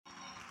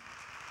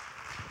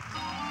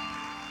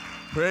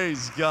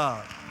Praise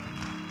God.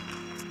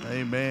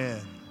 Amen.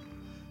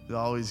 It's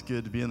always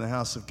good to be in the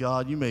house of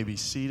God. You may be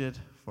seated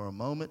for a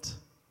moment.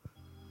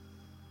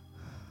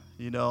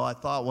 You know, I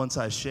thought once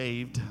I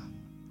shaved,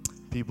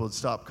 people would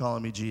stop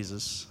calling me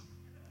Jesus.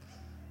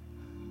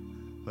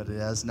 But it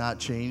has not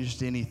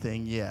changed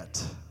anything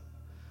yet.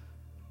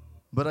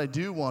 But I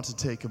do want to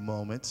take a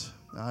moment.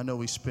 I know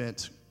we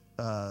spent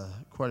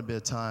quite a bit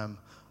of time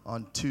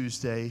on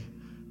Tuesday,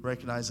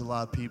 recognize a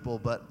lot of people,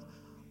 but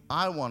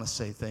I want to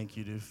say thank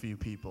you to a few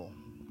people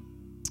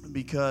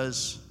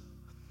because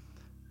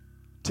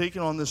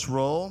taking on this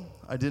role,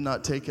 I did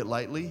not take it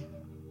lightly.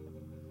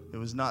 It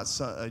was not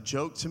a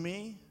joke to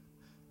me,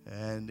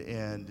 and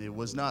it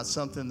was not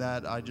something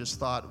that I just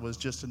thought was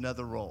just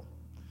another role,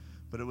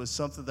 but it was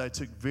something that I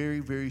took very,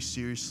 very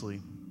seriously.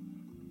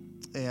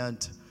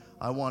 And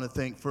I want to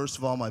thank, first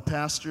of all, my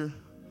pastor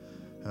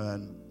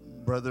and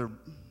Brother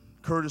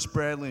Curtis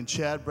Bradley and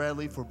Chad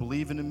Bradley for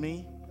believing in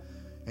me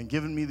and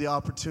giving me the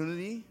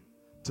opportunity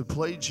to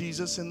play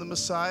Jesus in the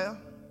Messiah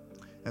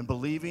and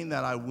believing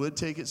that I would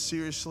take it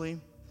seriously.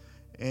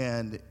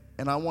 And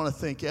I want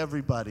to thank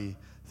everybody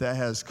that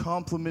has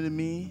complimented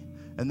me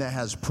and that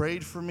has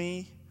prayed for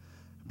me,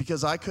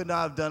 because I could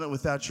not have done it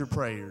without your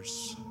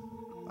prayers.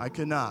 I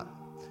could not.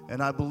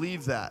 And I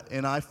believe that.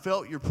 And I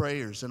felt your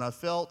prayers, and I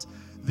felt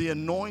the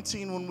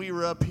anointing when we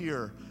were up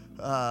here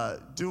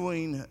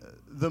doing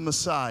the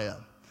Messiah.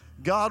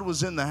 God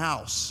was in the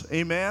house.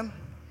 Amen.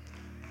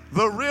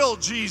 The real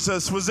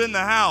Jesus was in the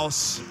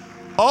house.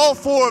 All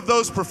four of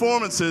those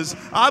performances,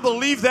 I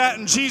believe that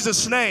in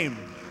Jesus' name.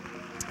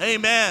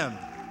 Amen.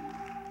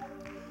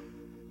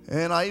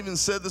 And I even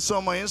said this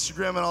on my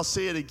Instagram, and I'll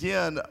say it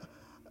again.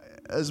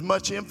 As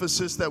much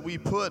emphasis that we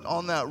put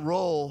on that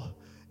role,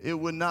 it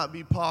would not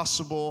be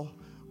possible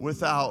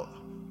without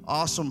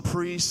awesome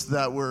priests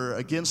that were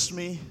against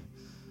me.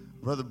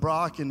 Brother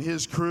Brock and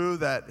his crew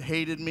that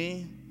hated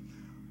me.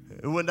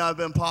 It would not have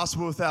been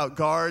possible without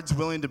guards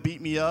willing to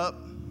beat me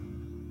up.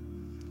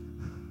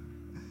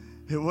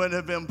 It wouldn't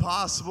have been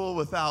possible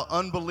without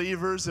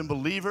unbelievers and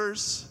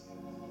believers.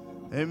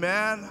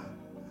 Amen.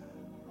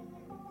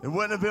 It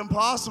wouldn't have been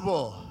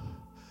possible.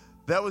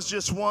 That was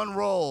just one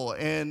role,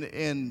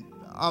 and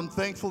I'm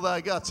thankful that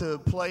I got to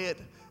play it,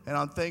 and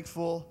I'm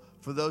thankful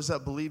for those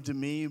that believed in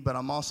me, but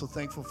I'm also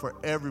thankful for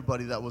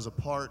everybody that was a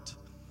part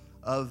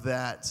of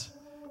that,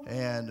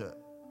 and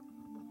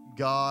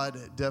God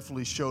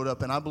definitely showed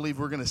up, and I believe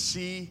we're going to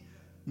see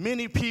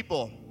many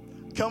people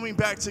coming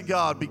back to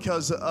God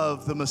because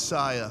of the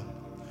Messiah.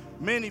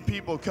 Many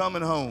people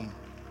coming home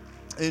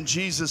in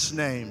Jesus'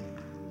 name.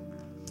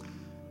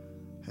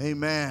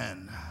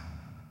 Amen.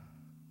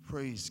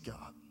 Praise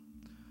God.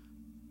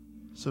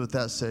 So with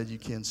that said, you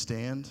can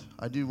stand.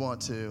 I do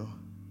want to,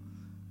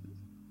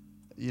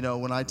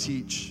 when I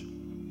teach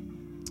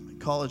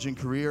college and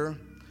career,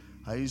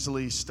 I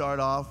usually start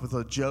off with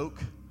a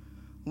joke,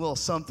 a little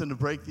something to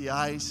break the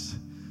ice,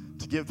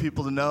 to get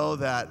people to know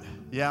that,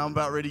 I'm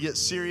about ready to get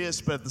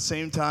serious, but at the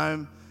same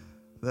time,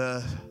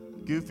 the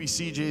goofy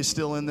CJ is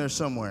still in there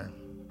somewhere.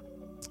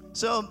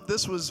 So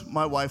this was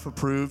my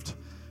wife-approved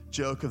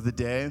joke of the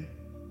day.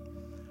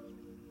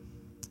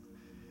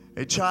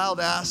 A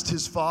child asked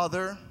his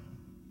father,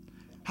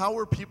 "How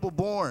were people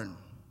born?"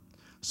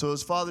 So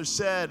his father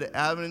said,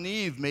 "Adam and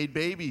Eve made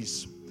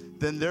babies.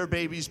 Then their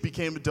babies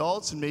became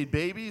adults and made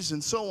babies,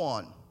 and so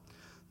on."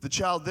 The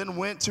child then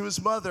went to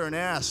his mother and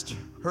asked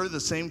her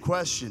the same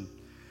question.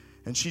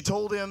 And she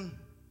told him,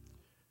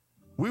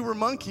 "We were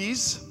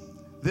monkeys.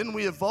 Then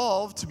we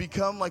evolved to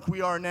become like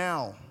we are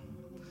now."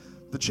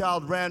 The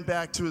child ran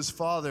back to his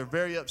father,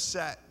 very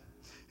upset,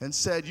 and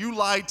said, "You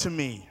lied to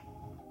me."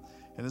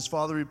 And his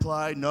father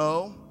replied,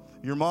 "No,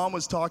 your mom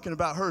was talking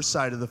about her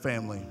side of the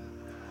family."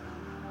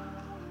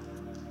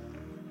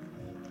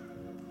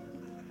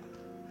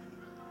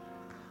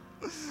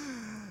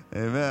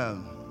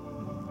 Amen.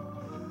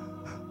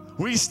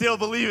 We still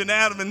believe in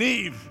Adam and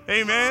Eve.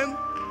 Amen.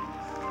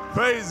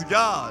 Praise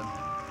God.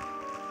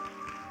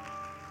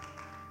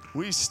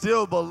 We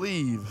still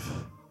believe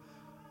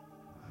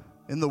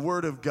in the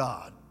Word of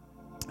God.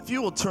 If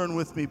you will turn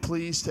with me,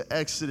 please, to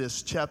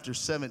Exodus chapter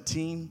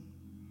 17.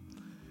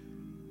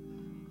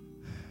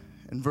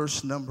 And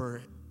I'm going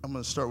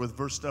to start with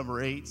verse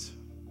number 8.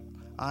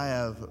 I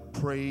have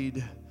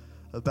prayed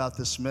about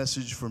this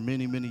message for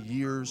many, many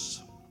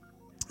years,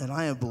 and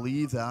I have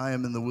believed that I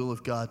am in the will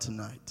of God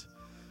tonight.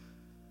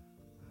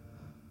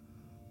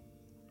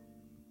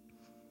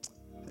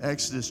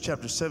 Exodus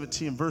chapter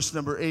 17, verse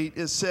number 8,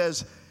 it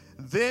says,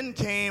 "Then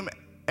came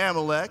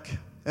Amalek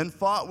and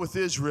fought with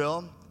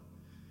Israel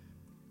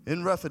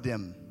in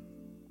Rephidim.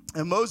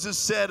 And Moses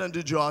said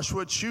unto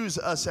Joshua, Choose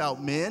us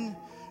out men,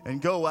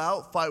 and go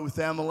out, fight with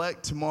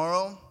Amalek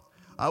tomorrow.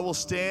 I will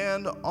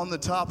stand on the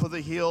top of the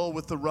hill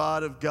with the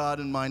rod of God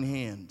in mine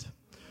hand.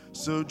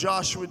 So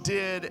Joshua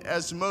did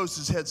as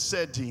Moses had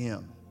said to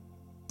him,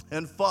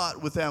 and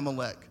fought with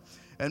Amalek.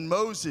 And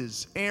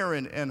Moses,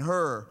 Aaron, and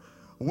Hur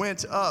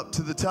went up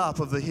to the top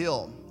of the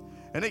hill.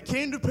 And it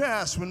came to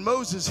pass when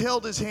Moses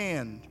held his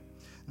hand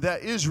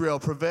that Israel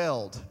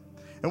prevailed.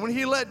 And when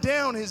he let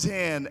down his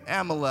hand,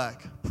 Amalek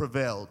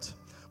prevailed.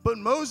 But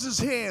Moses'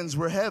 hands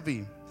were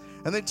heavy,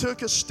 and they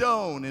took a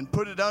stone and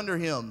put it under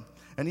him.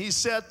 And he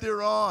sat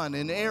thereon,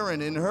 and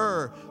Aaron and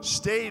Hur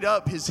stayed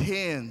up his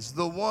hands,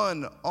 the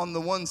one on the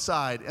one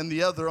side and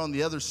the other on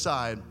the other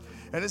side.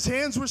 And his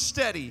hands were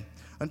steady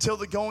until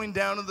the going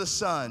down of the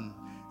sun.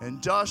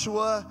 And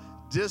Joshua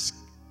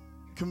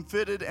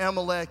discomfited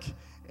Amalek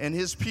and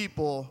his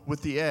people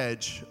with the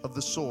edge of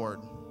the sword.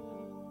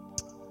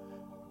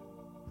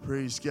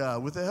 Praise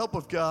God. With the help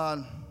of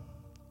God,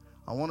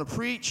 I want to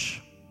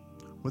preach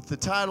with the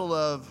title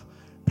of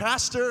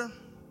Pastor,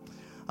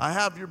 I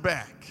Have Your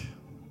Back.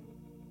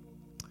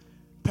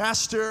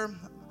 Pastor,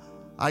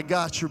 I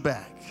got your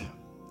back.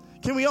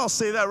 Can we all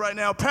say that right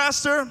now?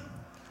 Pastor,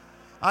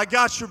 I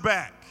got your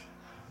back.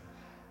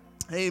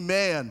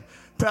 Amen.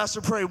 Pastor,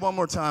 pray one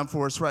more time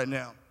for us right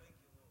now.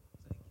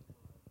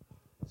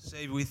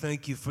 Savior, we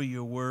thank you for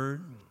your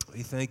word.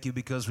 We thank you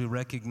because we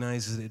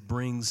recognize that it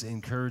brings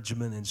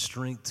encouragement and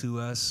strength to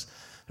us.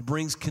 It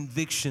brings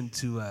conviction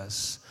to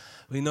us.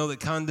 We know that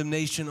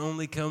condemnation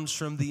only comes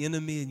from the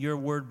enemy, and your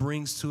word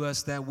brings to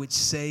us that which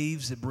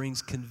saves. It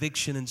brings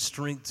conviction and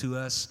strength to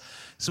us.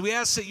 So we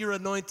ask that your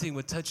anointing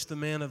would touch the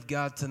man of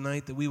God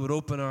tonight, that we would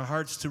open our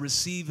hearts to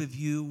receive of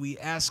you. We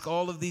ask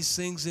all of these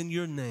things in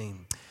your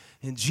name.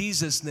 In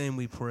Jesus' name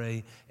we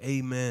pray,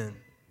 amen.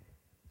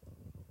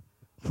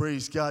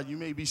 Praise God. You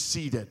may be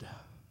seated.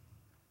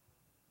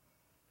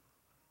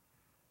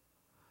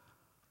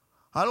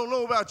 I don't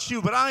know about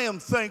you, but I am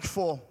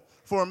thankful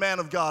for a man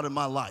of God in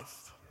my life.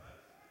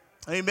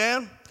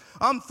 Amen.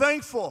 I'm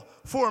thankful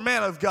for a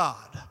man of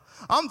God.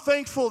 I'm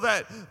thankful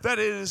that it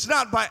is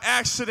not by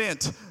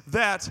accident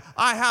that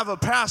I have a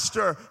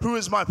pastor who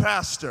is my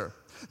pastor.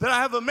 That I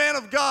have a man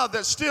of God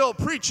that still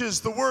preaches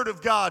the word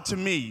of God to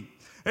me.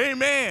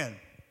 Amen.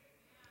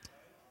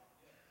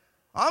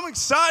 I'm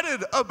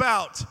excited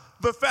about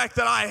the fact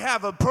that I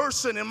have a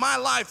person in my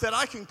life that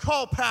I can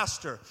call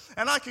pastor,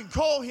 and I can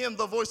call him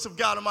the voice of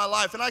God in my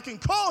life, and I can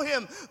call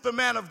him the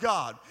man of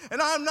God.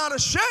 And I'm not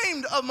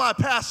ashamed of my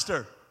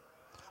pastor.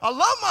 I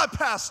love my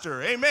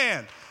pastor.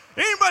 Amen.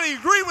 Anybody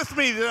agree with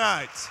me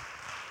tonight?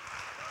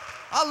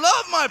 I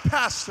love my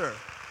pastor.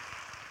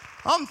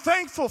 I'm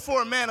thankful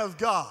for a man of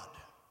God.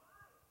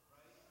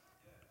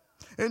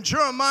 In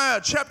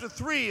Jeremiah chapter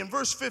 3 and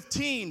verse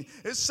 15,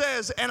 it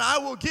says, "And I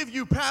will give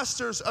you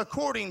pastors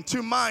according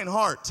to mine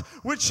heart,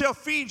 which shall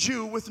feed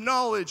you with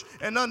knowledge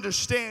and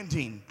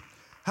understanding."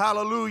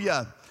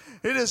 Hallelujah.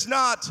 It is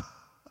not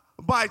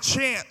by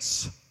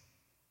chance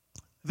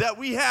that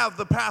we have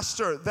the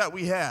pastor that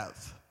we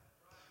have.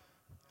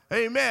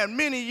 Amen.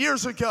 Many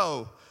years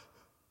ago,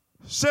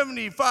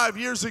 75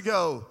 years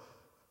ago,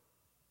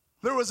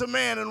 there was a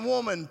man and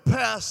woman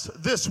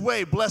passed this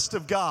way, blessed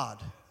of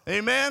God.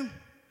 Amen.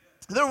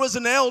 There was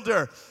an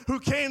elder who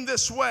came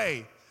this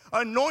way,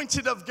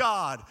 anointed of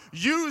God,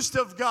 used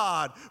of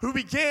God, who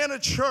began a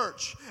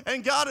church,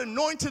 and God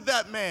anointed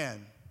that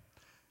man.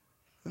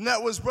 And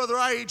that was Brother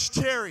I.H.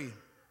 Terry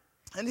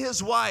and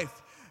his wife.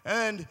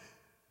 And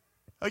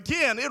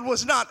again, it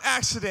was not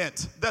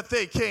accident that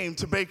they came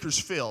to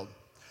Bakersfield.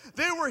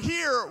 They were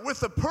here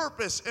with a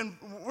purpose and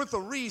with a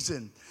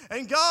reason.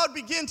 And God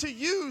began to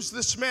use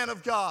this man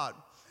of God.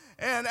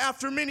 And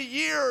after many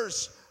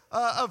years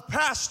of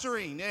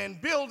pastoring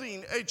and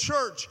building a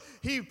church,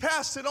 he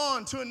passed it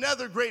on to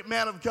another great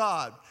man of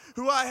God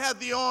who I had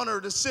the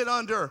honor to sit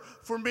under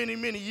for many,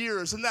 many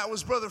years, and that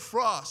was Brother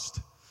Frost.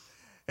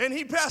 And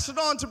he passed it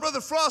on to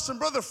Brother Frost, and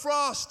Brother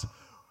Frost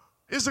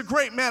is a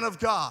great man of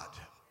God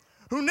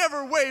who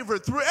never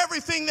wavered through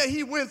everything that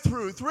he went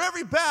through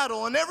every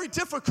battle and every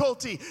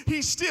difficulty.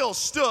 He still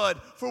stood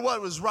for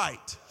what was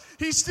right.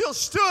 He still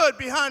stood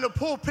behind a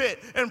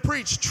pulpit and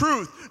preached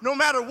truth no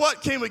matter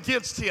what came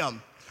against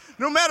him.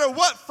 No matter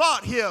what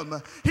fought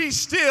him, he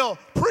still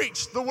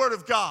preached the word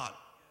of God.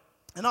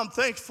 And I'm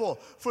thankful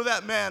for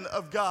that man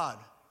of God.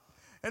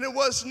 And it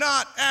was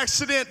not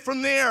accident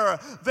from there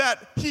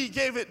that he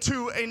gave it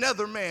to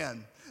another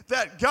man,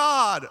 that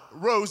God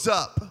rose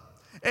up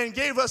and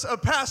gave us a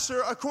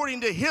pastor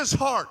according to his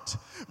heart,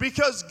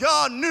 because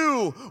God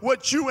knew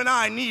what you and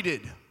I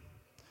needed.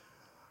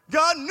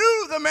 God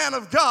knew the man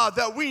of God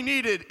that we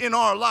needed in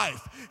our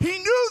life. He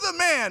knew the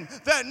man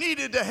that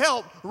needed to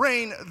help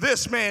rein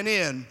this man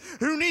in.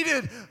 He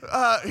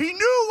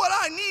knew what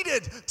I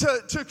needed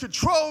to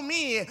control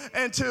me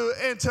and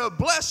to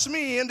bless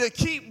me and to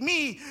keep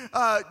me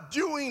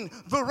doing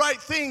the right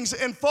things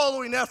and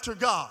following after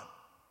God.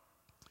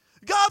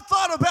 God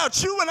thought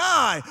about you and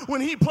I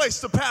when he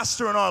placed a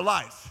pastor in our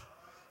life.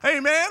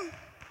 Amen.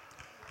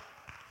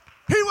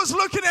 He was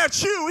looking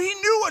at you. He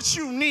knew what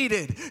you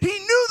needed. He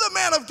knew the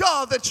man of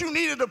God that you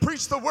needed to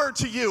preach the word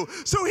to you.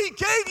 So he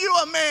gave you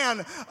a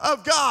man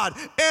of God,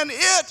 and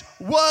it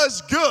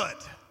was good.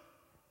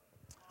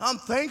 I'm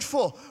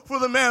thankful for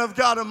the man of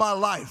God in my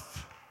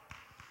life.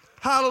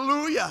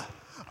 Hallelujah.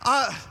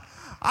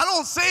 I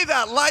don't say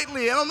that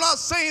lightly, and I'm not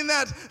saying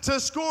that to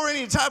score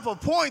any type of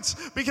points,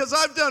 because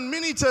I've done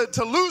many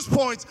to lose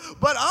points,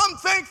 but I'm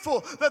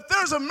thankful that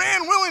there's a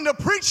man willing to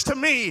preach to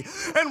me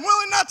and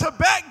willing not to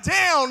back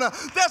down,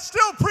 that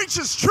still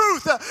preaches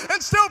truth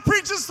and still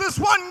preaches this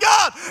one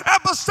God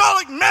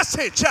apostolic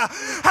message.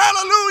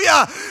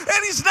 Hallelujah.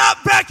 And he's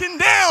not backing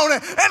down,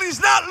 and he's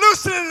not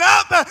loosening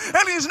up,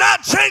 and he's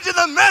not changing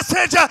the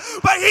message,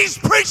 but he's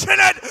preaching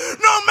it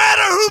no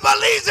matter who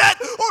believes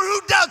it or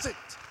who doesn't.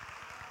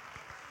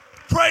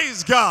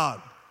 Praise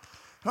God.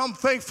 I'm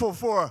thankful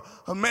for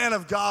a man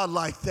of God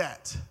like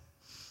that.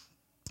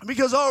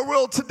 Because our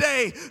world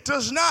today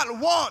does not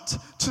want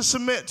to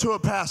submit to a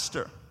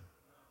pastor.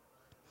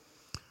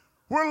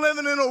 We're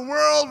living in a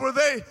world where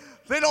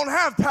they don't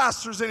have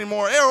pastors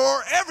anymore,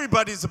 or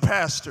everybody's a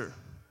pastor.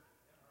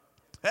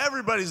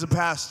 Everybody's a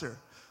pastor.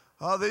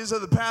 These are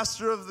the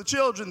pastor of the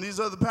children. These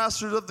are the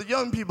pastors of the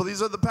young people.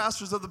 These are the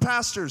pastors of the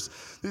pastors.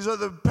 These are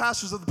the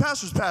pastors of the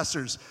pastors'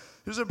 pastors.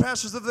 These are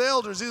pastors of the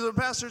elders. These are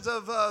pastors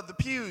of the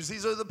pews.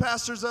 These are the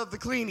pastors of the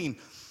cleaning.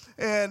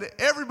 And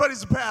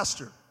everybody's a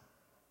pastor.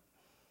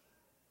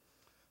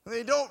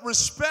 They don't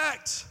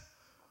respect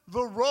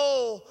the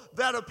role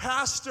that a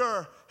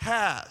pastor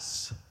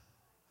has.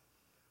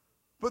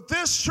 But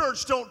this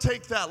church don't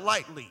take that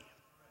lightly.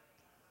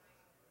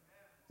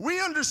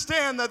 We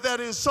understand that that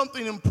is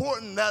something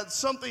important, that's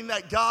something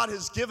that God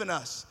has given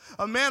us,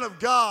 a man of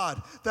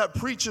God that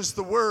preaches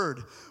the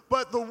word.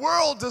 But the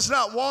world does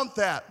not want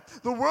that.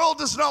 The world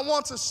does not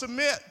want to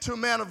submit to a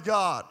man of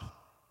God.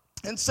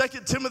 In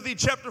 2 Timothy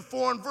chapter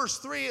 4 and verse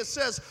 3, it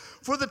says,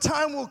 "For the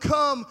time will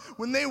come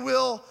when they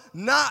will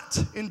not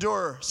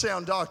endure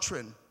sound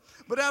doctrine,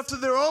 but after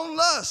their own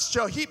lust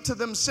shall heap to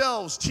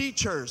themselves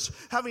teachers,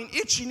 having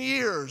itching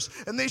ears,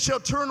 and they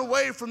shall turn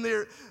away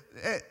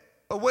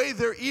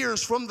their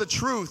ears from the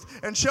truth,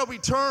 and shall be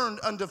turned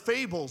unto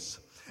fables."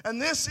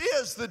 And this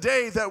is the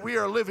day that we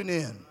are living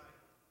in.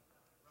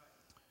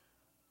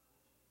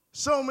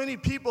 So many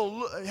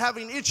people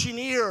having itching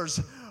ears,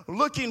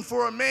 looking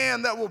for a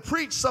man that will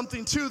preach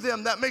something to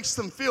them that makes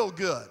them feel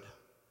good.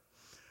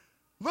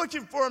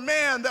 Looking for a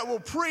man that will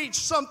preach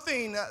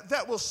something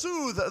that will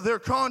soothe their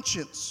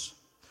conscience.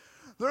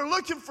 They're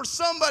looking for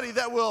somebody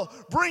that will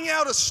bring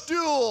out a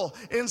stool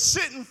and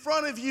sit in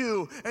front of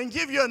you and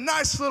give you a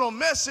nice little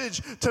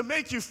message to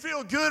make you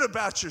feel good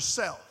about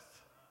yourself.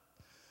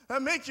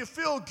 And make you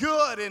feel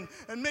good and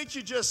make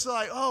you just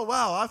like, oh,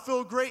 wow, I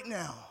feel great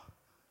now.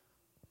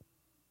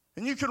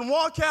 And you can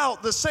walk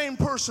out the same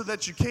person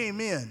that you came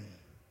in.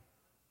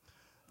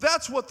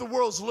 That's what the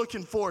world's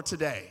looking for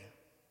today.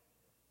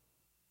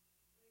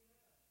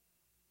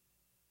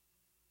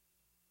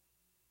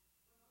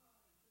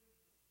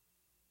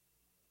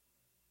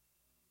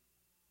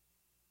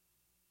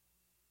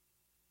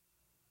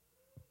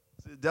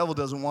 The devil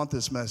doesn't want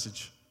this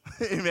message.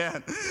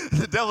 Amen.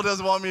 The devil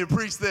doesn't want me to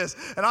preach this,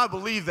 and I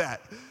believe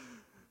that.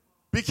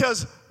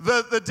 Because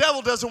the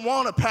devil doesn't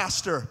want a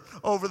pastor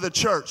over the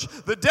church.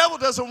 The devil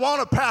doesn't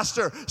want a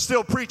pastor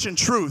still preaching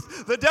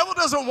truth. The devil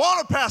doesn't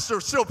want a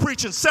pastor still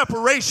preaching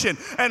separation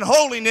and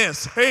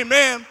holiness.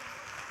 Amen.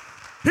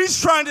 He's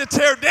trying to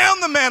tear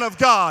down the man of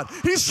God.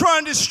 He's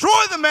trying to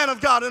destroy the man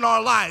of God in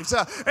our lives.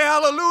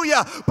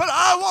 Hallelujah. But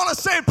I want to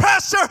say,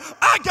 Pastor,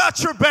 I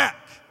got your back.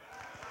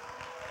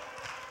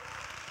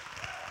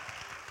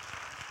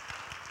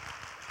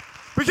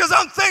 Because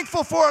I'm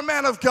thankful for a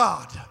man of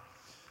God.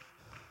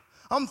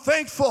 I'm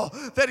thankful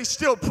that he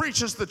still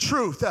preaches the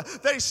truth,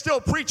 that he still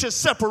preaches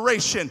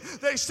separation,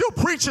 that he still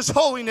preaches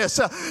holiness.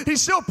 He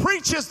still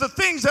preaches the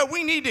things that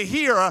we need to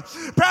hear.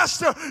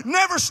 Pastor,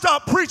 never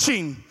stop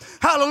preaching.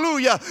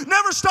 Hallelujah.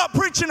 Never stop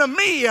preaching to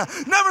me.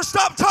 Never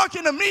stop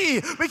talking to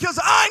me, because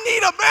I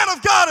need a man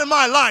of God in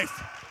my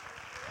life.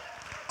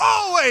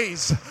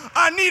 Always,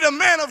 I need a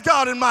man of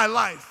God in my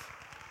life.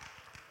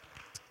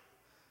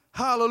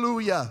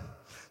 Hallelujah.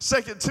 2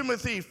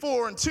 Timothy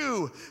 4 and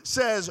 2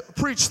 says,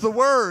 preach the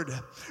word.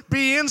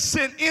 Be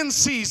instant in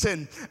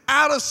season,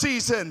 out of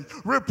season.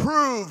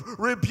 Reprove,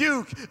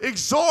 rebuke,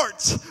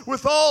 exhort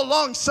with all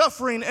long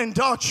suffering and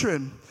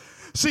doctrine.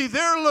 See,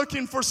 they're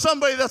looking for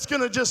somebody that's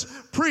going to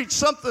just preach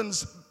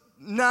something's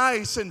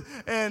nice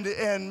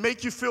and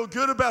make you feel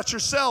good about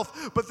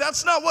yourself. But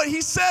that's not what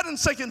he said in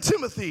 2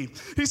 Timothy.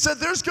 He said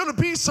there's going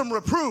to be some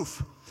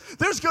reproof.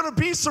 There's going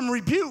to be some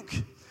rebuke.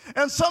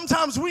 And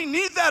sometimes we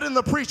need that in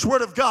the preached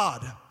word of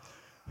God.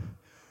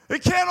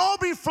 It can't all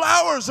be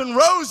flowers and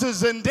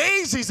roses and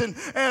daisies and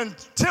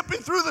tipping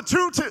through the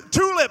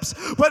tulips.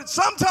 But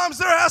sometimes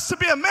there has to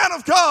be a man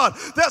of God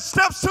that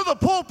steps to the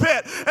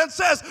pulpit and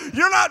says,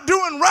 you're not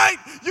doing right,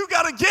 you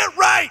got to get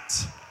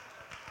right.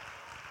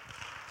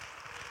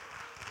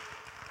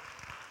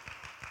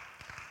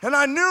 And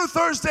I knew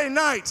Thursday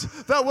night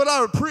that what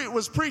I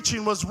was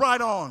preaching was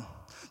right on.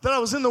 That I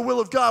was in the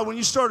will of God when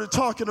you started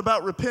talking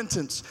about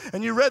repentance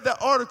and you read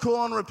that article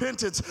on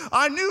repentance.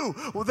 I knew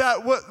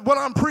that what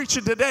I'm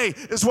preaching today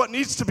is what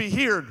needs to be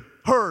heard.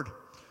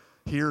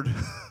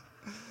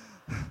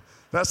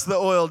 That's the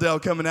oil Dale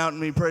coming out in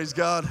me, praise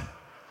God.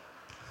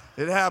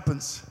 It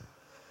happens.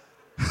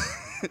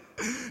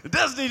 It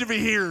doesn't need to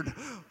be heard,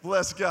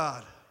 bless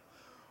God.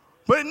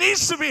 But it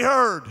needs to be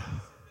heard.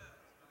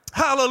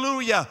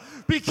 Hallelujah.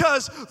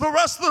 Because the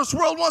rest of this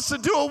world wants to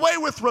do away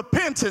with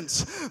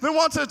repentance. They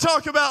want to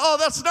talk about, oh,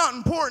 that's not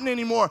important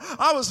anymore.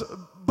 I was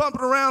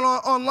bumping around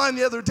online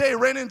the other day,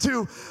 ran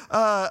into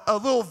a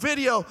little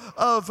video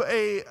of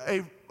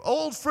a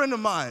old friend of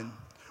mine.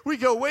 We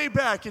go way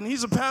back, and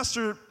he's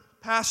a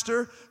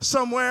pastor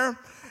somewhere.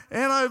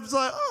 And I was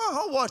like,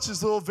 oh, I'll watch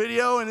this little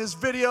video. And his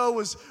video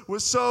was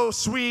so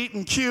sweet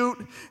and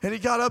cute. And he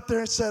got up there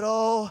and said,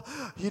 oh,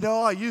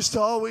 I used to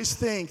always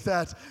think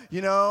that,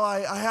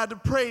 I had to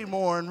pray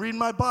more and read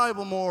my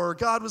Bible more.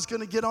 God was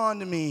going to get on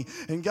to me.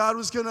 And God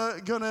was going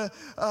to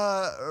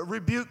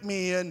rebuke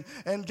me. And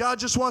God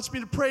just wants me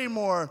to pray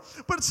more.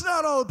 But it's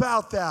not all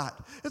about that.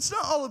 It's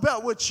not all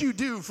about what you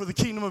do for the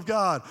kingdom of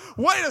God.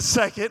 Wait a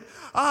second.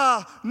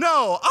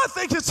 No, I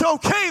think it's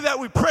okay that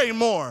we pray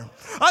more.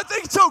 I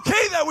think it's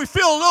okay that we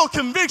feel a little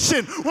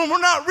conviction when we're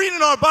not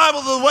reading our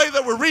Bible the way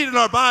that we're reading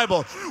our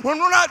Bible, when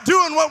we're not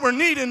doing what we're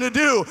needing to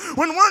do,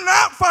 when we're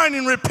not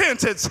finding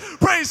repentance.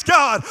 Praise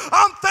God.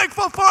 I'm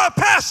thankful for a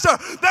pastor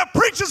that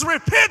preaches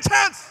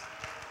repentance.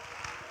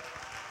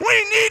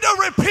 We need to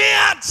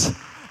repent.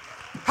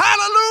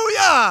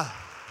 Hallelujah.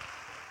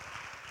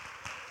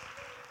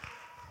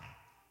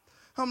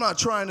 I'm not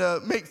trying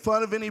to make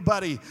fun of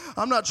anybody.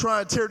 I'm not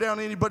trying to tear down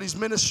anybody's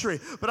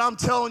ministry. But I'm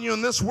telling you,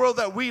 in this world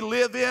that we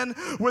live in,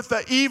 with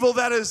the evil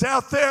that is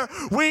out there,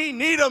 we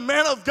need a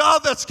man of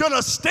God that's going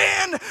to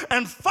stand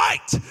and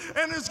fight,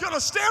 and is going to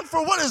stand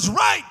for what is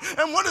right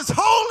and what is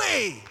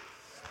holy.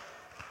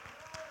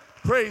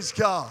 Praise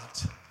God.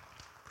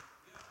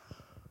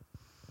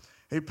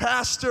 A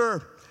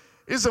pastor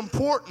is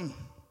important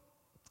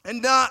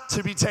and not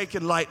to be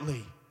taken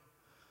lightly.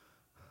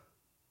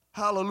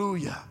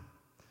 Hallelujah.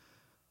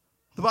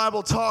 The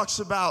Bible talks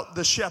about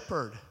the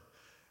shepherd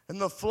and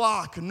the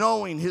flock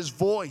knowing his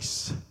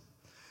voice.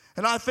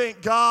 And I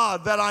thank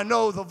God that I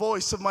know the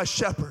voice of my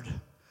shepherd.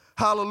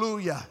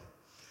 Hallelujah.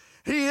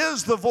 He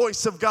is the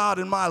voice of God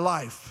in my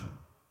life.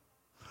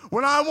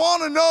 When I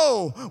want to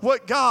know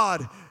what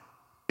God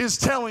is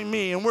telling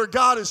me and where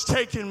God is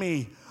taking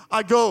me,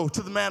 I go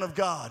to the man of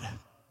God,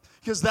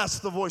 because that's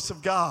the voice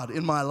of God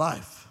in my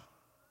life.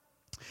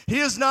 He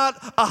is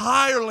not a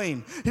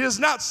hireling. He is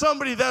not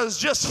somebody that is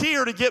just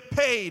here to get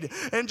paid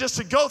and just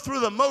to go through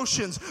the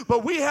motions.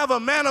 But we have a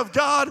man of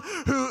God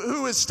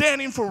who is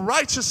standing for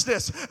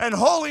righteousness and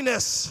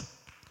holiness.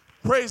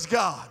 Praise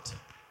God.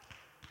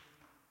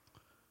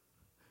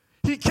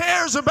 He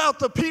cares about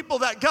the people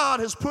that God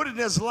has put in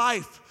his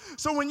life.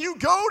 So when you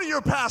go to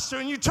your pastor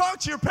and you talk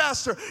to your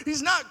pastor,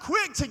 he's not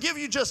quick to give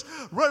you just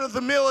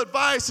run-of-the-mill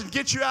advice and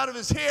get you out of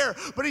his hair,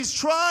 but he's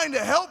trying to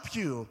help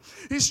you.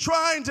 He's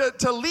trying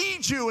to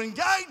lead you and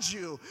guide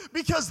you,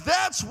 because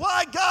that's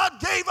why God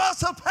gave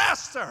us a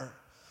pastor.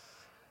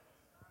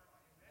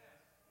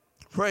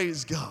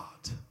 Praise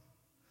God.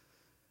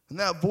 And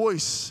that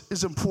voice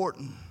is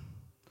important.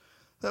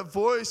 That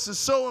voice is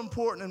so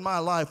important in my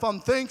life.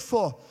 I'm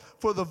thankful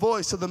for the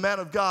voice of the man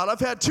of God. I've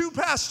had two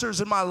pastors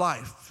in my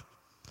life,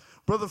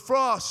 Brother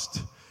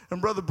Frost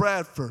and Brother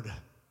Bradford. And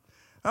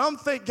I'm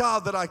thank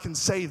God that I can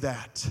say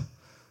that.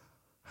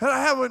 And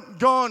I haven't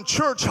gone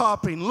church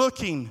hopping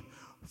looking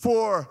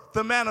for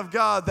the man of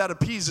God that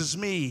appeases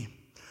me,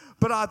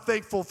 but I'm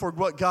thankful for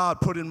what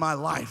God put in my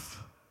life.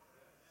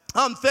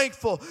 I'm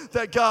thankful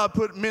that God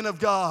put men of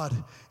God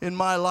in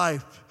my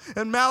life.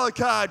 In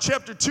Malachi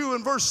chapter 2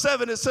 and verse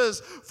 7, it says,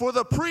 "For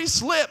the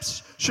priest's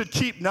lips should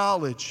keep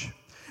knowledge,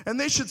 and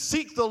they should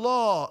seek the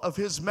law of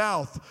his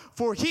mouth,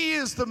 for he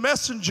is the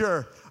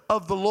messenger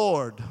of the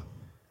Lord."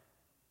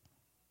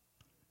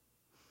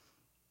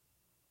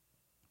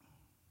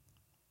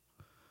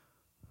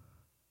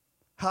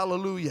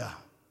 Hallelujah.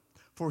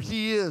 For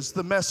he is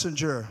the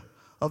messenger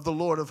of the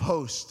Lord of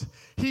hosts.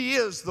 He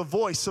is the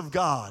voice of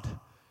God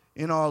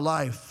in our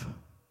life.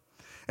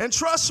 And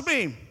trust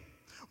me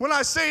when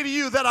I say to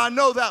you that I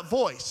know that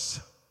voice.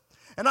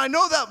 And I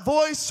know that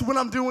voice when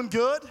I'm doing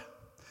good.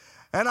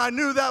 And I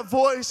knew that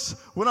voice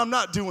when I'm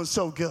not doing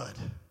so good.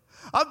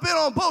 I've been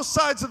on both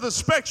sides of the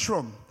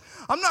spectrum.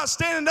 I'm not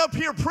standing up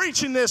here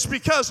preaching this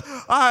because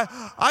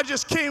I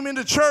just came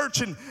into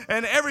church and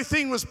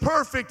everything was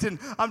perfect, and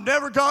I've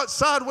never got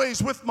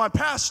sideways with my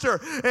pastor,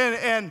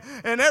 and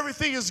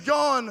everything has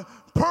gone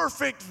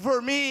perfect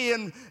for me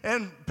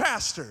and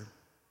pastor.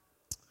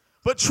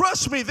 But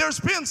trust me, there's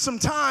been some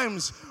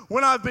times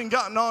when I've been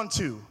gotten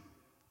onto.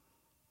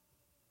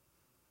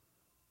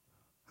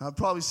 I've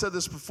probably said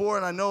this before,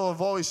 and I know I've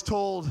always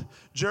told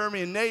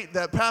Jeremy and Nate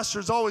that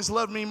pastor's always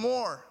loved me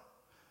more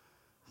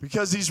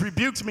because he's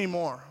rebuked me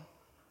more.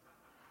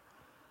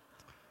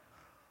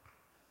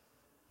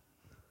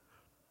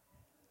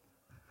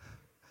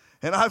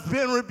 And I've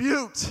been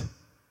rebuked,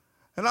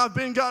 and I've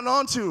been gotten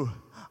onto,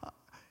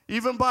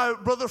 even by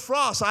Brother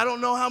Frost. I don't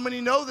know how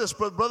many know this,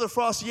 but Brother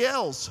Frost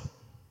yells.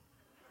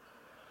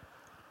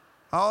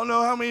 I don't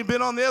know how many have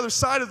been on the other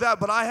side of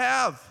that, but I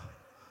have.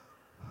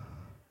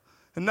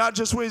 And not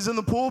just when he's in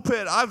the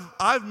pulpit.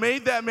 I've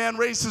made that man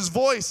raise his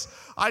voice.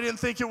 I didn't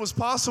think it was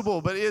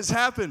possible, but it has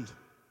happened.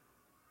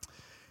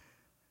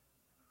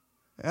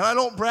 And I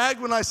don't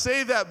brag when I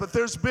say that, but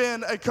there's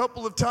been a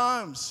couple of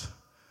times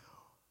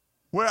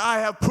where I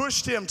have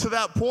pushed him to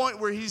that point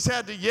where he's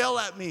had to yell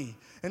at me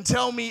and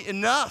tell me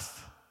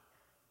enough.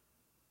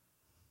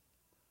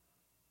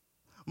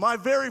 My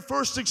very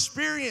first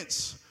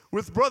experience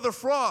with Brother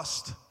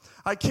Frost,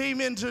 I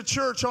came into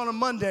church on a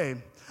Monday.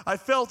 I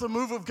felt a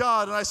move of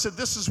God, and I said,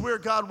 this is where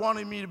God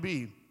wanted me to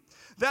be.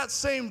 That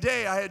same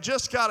day, I had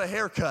just got a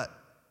haircut.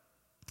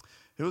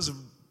 It was a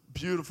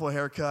beautiful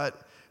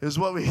haircut. It was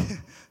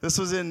this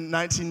was in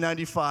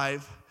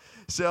 1995.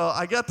 So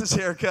I got this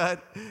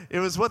haircut. It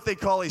was what they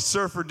call a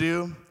surfer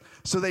do.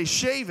 So they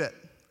shave it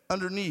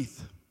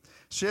underneath.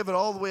 Shave it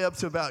all the way up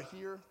to about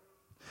here.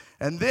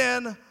 And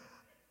then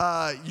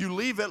you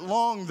leave it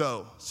long,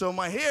 though. So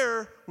my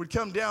hair would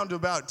come down to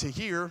about to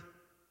here,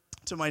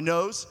 to my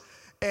nose.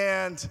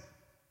 And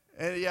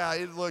yeah,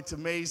 it looked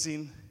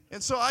amazing.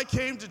 And so I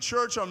came to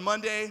church on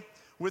Monday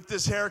with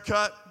this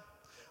haircut.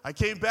 I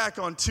came back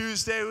on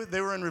Tuesday.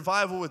 They were in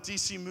revival with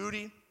D.C.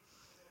 Moody.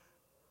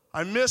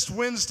 I missed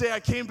Wednesday. I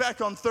came back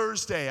on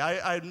Thursday.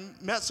 I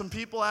met some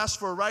people, asked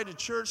for a ride to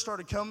church,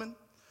 started coming.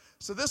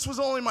 So this was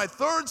only my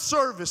third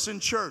service in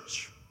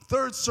church,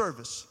 third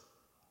service.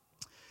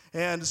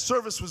 And the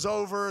service was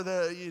over.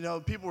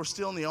 People were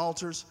still in the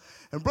altars.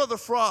 And Brother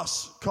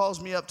Frost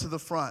calls me up to the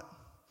front.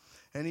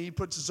 And he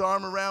puts his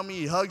arm around me,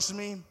 he hugs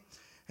me,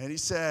 and he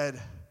said,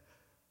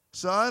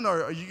 son,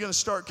 are you going to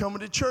start coming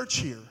to church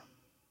here?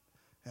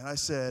 And I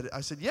said,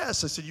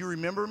 yes. I said, you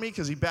remember me?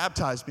 Because he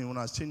baptized me when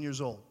I was 10 years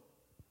old.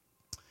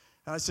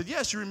 And I said,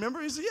 yes, you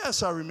remember? He said,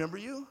 yes, I remember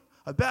you.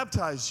 I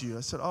baptized you.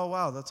 I said, oh,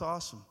 wow, that's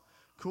awesome.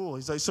 Cool.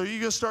 He's like, so you're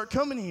going to start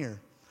coming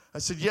here? I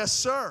said, yes,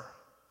 sir.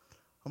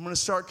 I'm going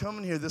to start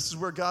coming here. This is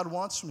where God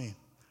wants me.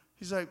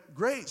 He's like,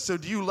 great. So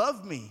do you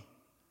love me?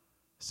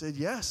 I said,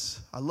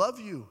 yes, I love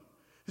you.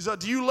 He said,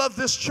 do you love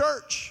this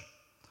church?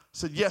 I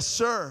said, yes,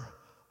 sir.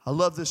 I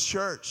love this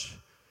church.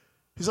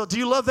 He said, do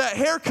you love that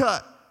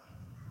haircut?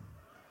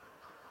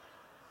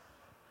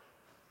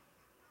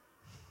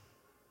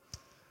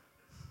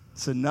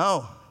 I said,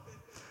 no,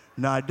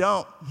 I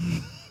don't.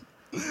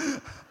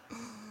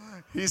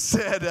 He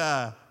said,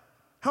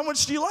 how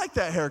much do you like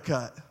that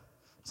haircut?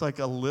 It's like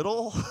a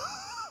little.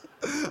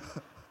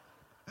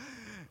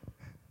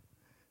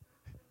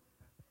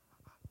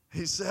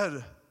 He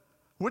said,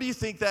 what do you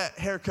think that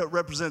haircut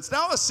represents?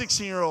 Now, I was a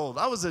 16-year-old.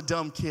 I was a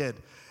dumb kid.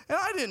 And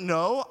I didn't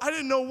know. I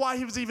didn't know why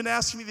he was even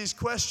asking me these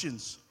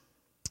questions.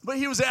 But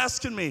he was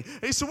asking me.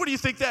 He said, what do you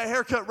think that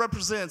haircut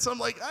represents? I'm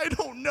like, I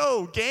don't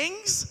know.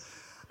 Gangs?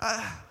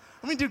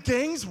 Do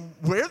gangs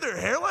wear their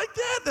hair like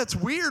that? That's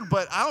weird,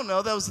 but I don't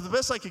know. That was the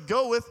best I could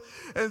go with.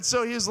 And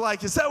so he was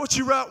like, is that what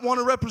you want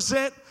to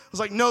represent? I was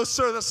like, no,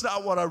 sir, that's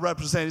not what I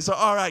represent. He said,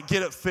 all right,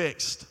 get it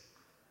fixed.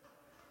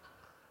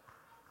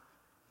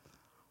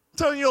 I'm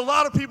telling you, a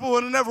lot of people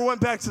would have never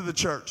went back to the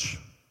church.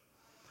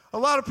 A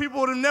lot of people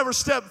would have never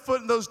stepped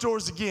foot in those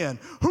doors again.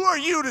 Who are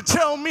you to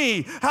tell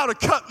me how to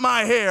cut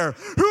my hair?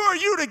 Who are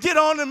you to get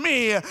on to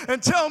me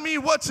and tell me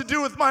what to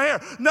do with my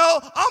hair? No,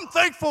 I'm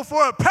thankful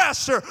for a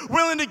pastor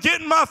willing to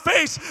get in my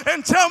face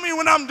and tell me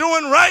when I'm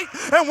doing right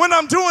and when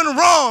I'm doing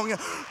wrong.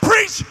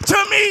 Preach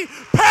to me,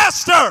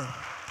 pastor.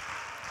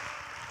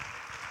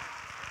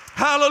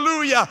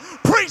 Hallelujah.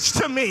 Preach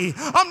to me.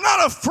 I'm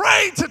not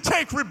afraid to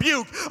take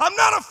rebuke. I'm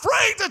not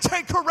afraid to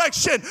take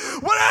correction.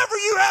 Whatever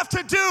you have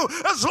to do,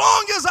 as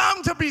long as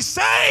I'm to be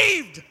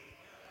saved.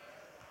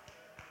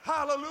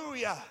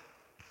 Hallelujah.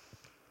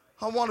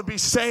 I want to be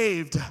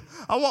saved.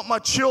 I want my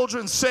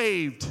children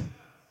saved.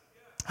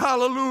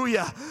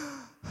 Hallelujah.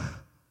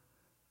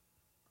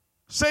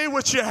 Say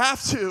what you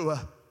have to.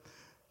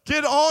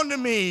 Get on to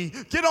me.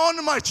 Get on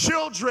to my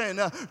children.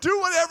 Do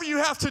whatever you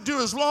have to do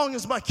as long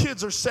as my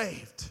kids are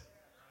saved.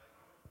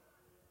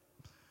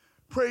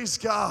 Praise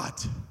God.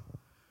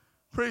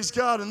 Praise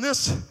God. And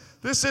this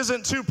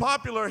isn't too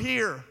popular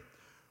here.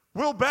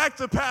 We'll back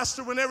the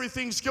pastor when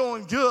everything's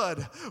going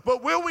good.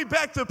 But will we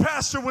back the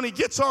pastor when he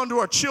gets on to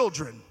our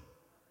children?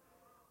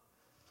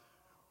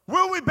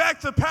 Will we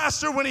back the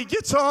pastor when he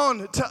gets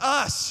on to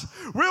us?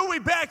 Will we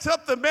back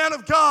up the man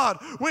of God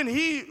when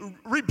he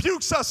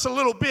rebukes us a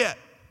little bit?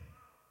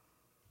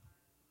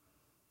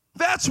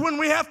 That's when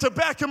we have to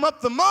back him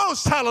up the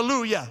most.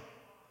 Hallelujah.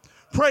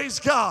 Praise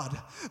God.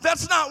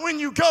 That's not when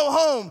you go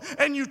home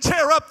and you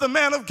tear up the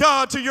man of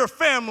God to your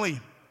family.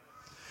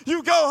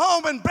 You go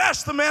home and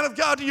bash the man of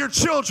God to your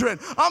children.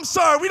 I'm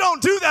sorry, we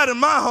don't do that in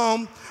my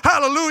home.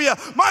 Hallelujah.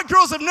 My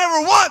girls have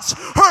never once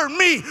heard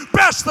me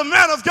bash the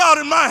man of God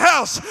in my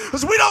house.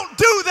 Because we don't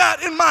do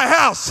that in my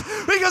house.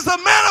 Because the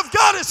man of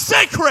God is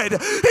sacred.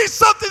 He's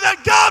something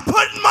that God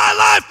put in my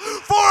life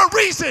for a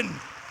reason.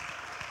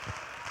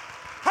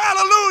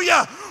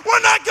 Hallelujah. We're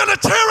not going to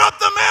tear up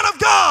the man of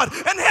God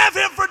and have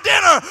him for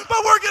dinner, but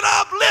we're going to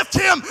uplift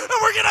him and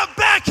we're going to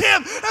back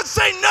him and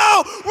say,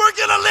 no, we're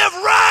going to live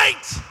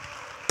right.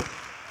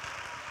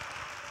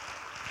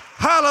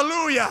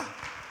 Hallelujah.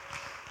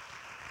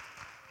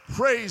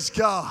 Praise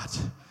God.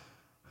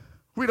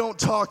 We don't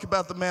talk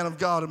about the man of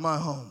God in my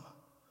home.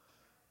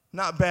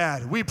 Not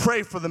bad. We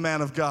pray for the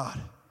man of God.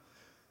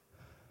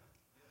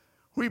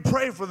 We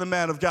pray for the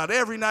man of God.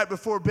 Every night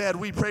before bed,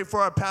 we pray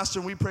for our pastor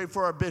and we pray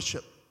for our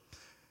bishop.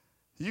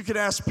 You can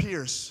ask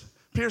Pierce.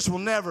 Pierce will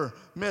never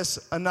miss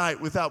a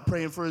night without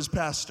praying for his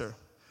pastor.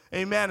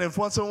 Amen. If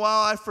once in a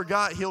while I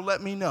forgot, he'll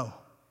let me know.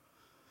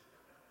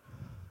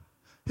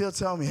 He'll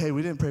tell me, hey,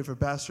 we didn't pray for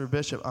pastor or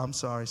bishop. I'm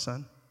sorry,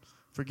 son.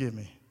 Forgive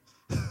me.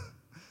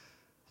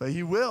 But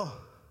he will.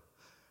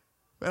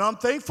 And I'm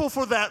thankful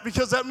for that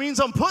because that means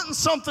I'm putting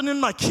something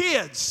in my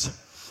kids.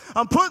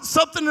 I'm putting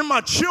something in my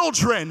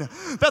children,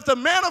 that the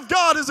man of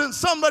God isn't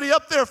somebody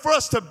up there for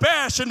us to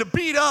bash and to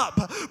beat up,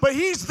 but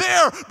he's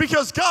there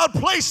because God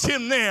placed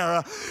him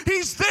there.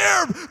 He's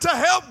there to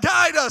help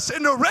guide us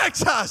and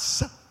direct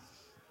us.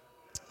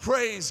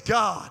 Praise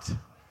God.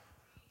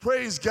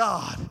 Praise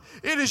God.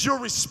 It is your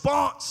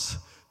response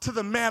to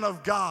the man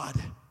of God.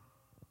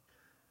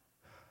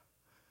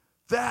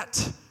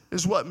 That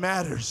is what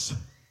matters.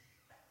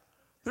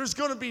 There's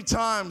going to be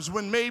times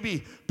when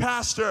maybe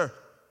pastor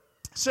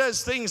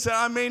says things that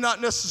I may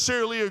not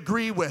necessarily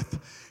agree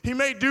with. He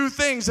may do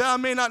things that I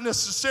may not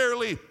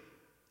necessarily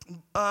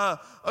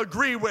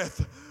agree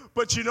with.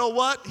 But you know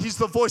what? He's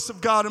the voice of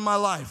God in my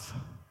life.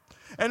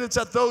 And it's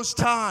at those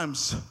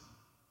times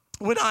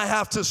when I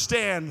have to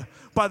stand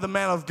by the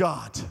man of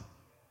God.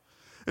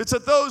 It's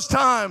at those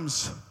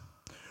times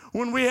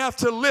when we have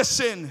to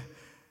listen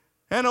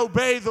and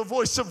obey the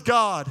voice of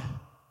God.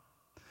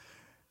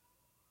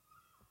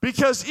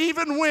 Because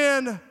even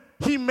when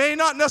he may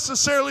not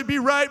necessarily be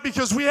right,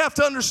 because we have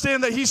to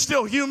understand that he's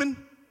still human.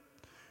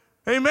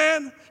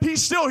 Amen?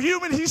 He's still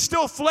human. He's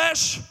still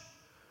flesh.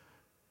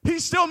 He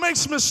still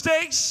makes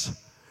mistakes.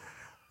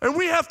 And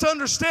we have to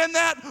understand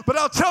that. But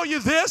I'll tell you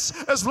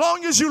this, as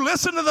long as you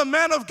listen to the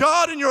man of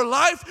God in your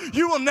life,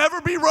 you will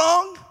never be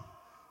wrong.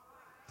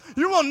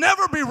 You will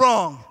never be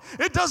wrong.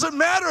 It doesn't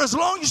matter as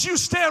long as you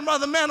stand by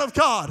the man of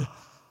God.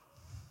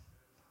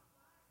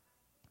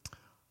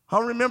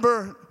 I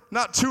remember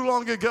not too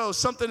long ago,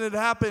 something had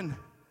happened,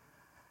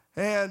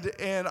 and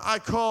I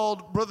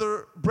called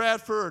Brother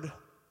Bradford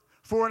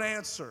for an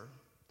answer.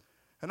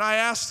 And I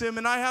asked him,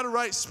 and I had a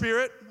right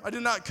spirit. I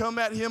did not come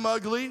at him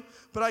ugly,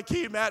 but I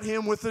came at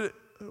him with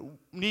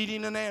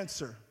needing an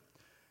answer.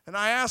 And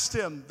I asked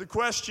him the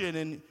question,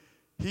 and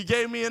he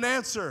gave me an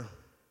answer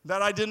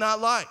that I did not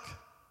like.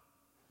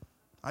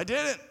 I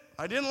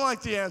didn't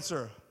like the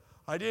answer.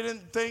 I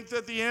didn't think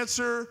that the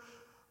answer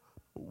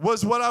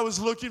was what I was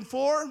looking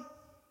for.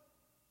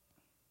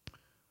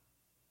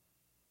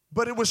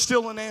 But it was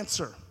still an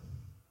answer.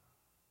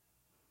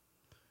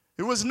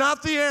 It was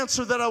not the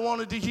answer that I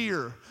wanted to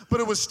hear, but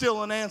it was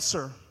still an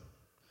answer.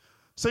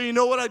 So you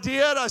know what I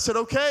did? I said,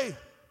 okay,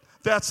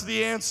 that's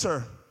the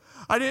answer.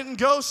 I didn't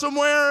go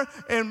somewhere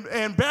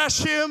and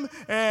bash him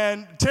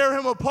and tear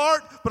him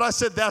apart, but I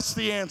said, that's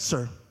the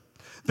answer.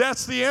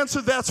 That's the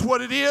answer. That's what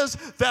it is.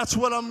 That's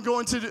what I'm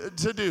going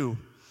to do.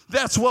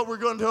 That's what we're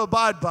going to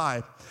abide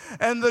by.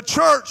 And the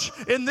church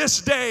in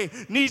this day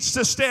needs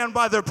to stand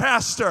by their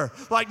pastor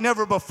like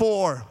never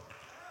before.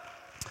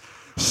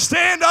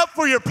 Stand up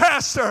for your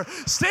pastor.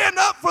 Stand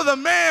up for the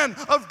man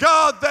of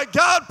God that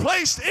God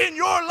placed in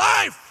your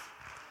life.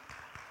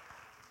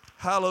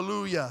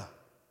 Hallelujah.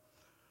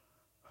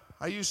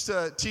 I used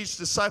to teach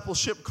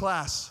discipleship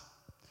class.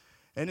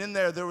 And in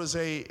there was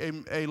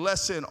a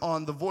lesson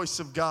on the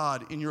voice of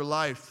God in your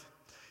life.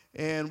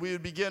 And we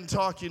would begin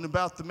talking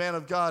about the man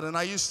of God. And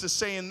I used to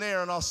say in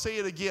there, and I'll say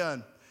it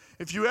again,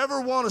 if you ever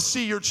want to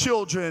see your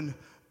children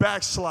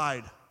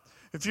backslide,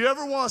 if you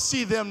ever want to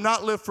see them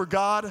not live for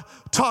God,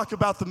 talk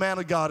about the man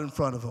of God in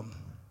front of them.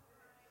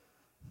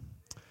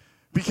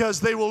 Because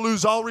they will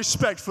lose all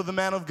respect for the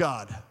man of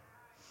God.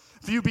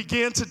 If you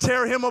begin to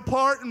tear him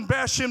apart and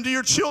bash him to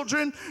your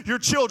children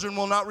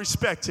will not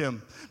respect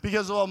him.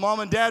 Because, well,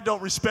 mom and dad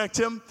don't respect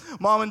him.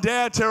 Mom and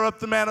dad tear up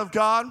the man of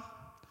God.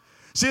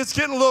 See, it's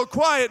getting a little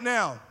quiet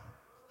now.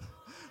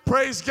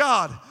 Praise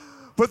God.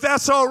 But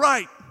that's all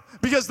right.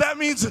 Because that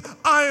means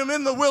I am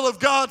in the will of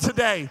God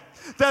today.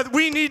 That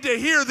we need to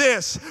hear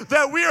this.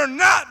 That we are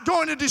not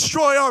going to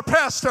destroy our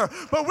pastor.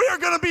 But we are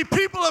going to be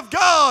people of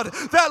God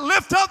that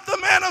lift up the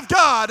man of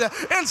God.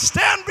 And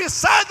stand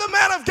beside the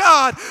man of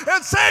God.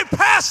 And say,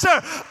 Pastor,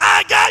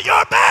 I got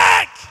your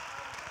back.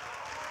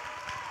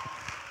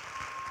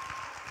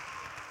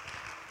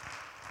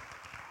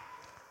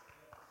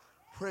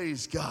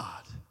 Praise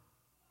God.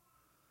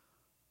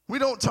 We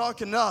don't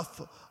talk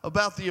enough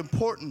about the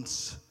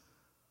importance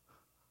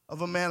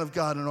of a man of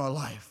God in our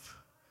life.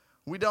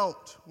 We don't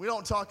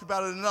talk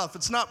about it enough.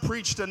 It's not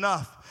preached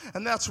enough.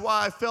 And that's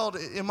why I felt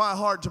in my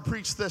heart to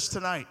preach this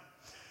tonight.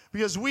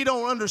 Because we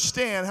don't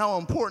understand how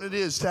important it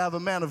is to have a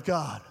man of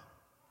God.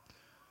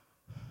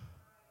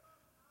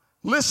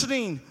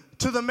 Listening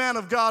to the man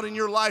of God in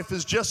your life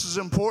is just as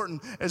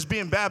important as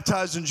being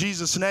baptized in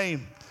Jesus'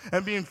 name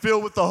and being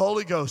filled with the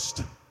Holy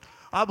Ghost.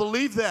 I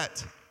believe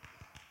that.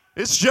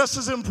 It's just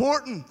as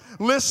important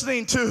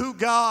listening to who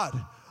God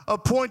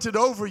appointed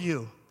over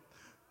you.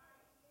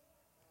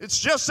 It's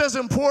just as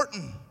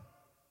important.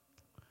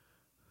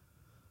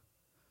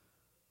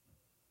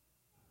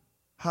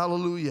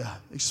 Hallelujah.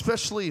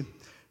 Especially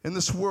in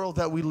this world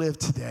that we live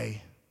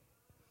today.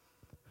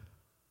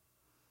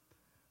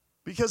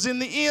 Because in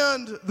the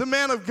end, the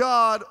man of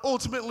God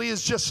ultimately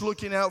is just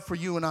looking out for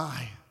you and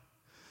I.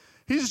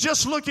 He's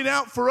just looking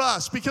out for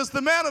us because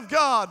the man of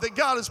God that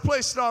God has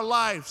placed in our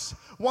lives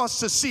wants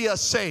to see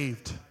us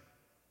saved.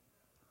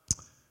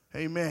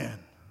 Amen.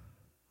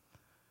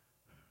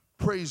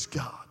 Praise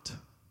God.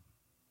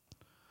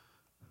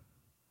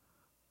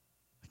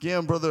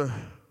 Again, Brother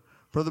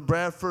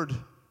Bradford,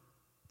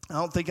 I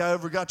don't think I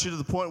ever got you to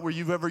the point where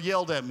you've ever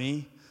yelled at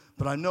me,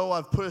 but I know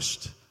I've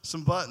pushed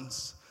some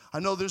buttons. I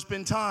know there's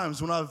been times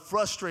when I've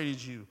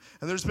frustrated you,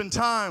 and there's been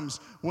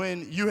times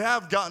when you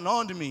have gotten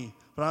on to me,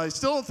 but I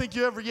still don't think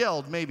you ever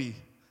yelled, maybe.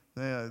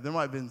 Yeah, there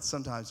might have been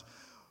sometimes.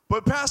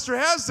 But Pastor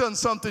has done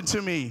something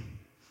to me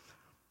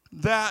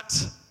that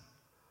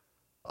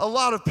a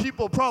lot of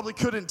people probably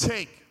couldn't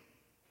take.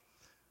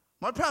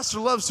 My pastor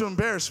loves to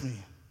embarrass me.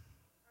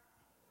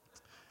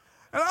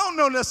 And I don't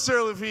know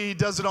necessarily if he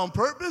does it on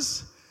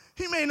purpose.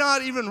 He may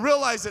not even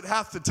realize it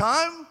half the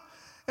time.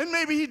 And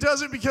maybe he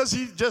does it because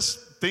he just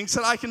thinks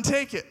that I can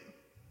take it.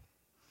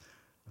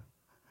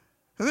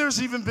 And there's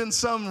even been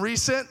some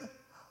recent,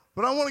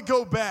 but I want to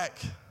go back.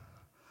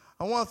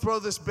 I want to throw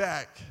this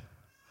back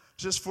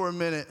just for a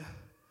minute.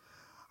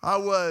 I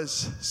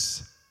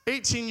was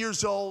 18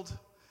 years old.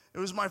 It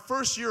was my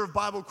first year of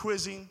Bible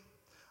quizzing.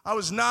 I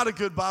was not a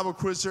good Bible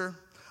quizzer.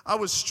 I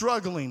was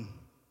struggling.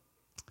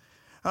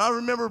 And I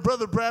remember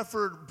Brother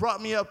Bradford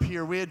brought me up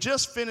here. We had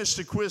just finished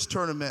a quiz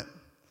tournament.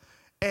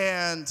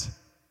 And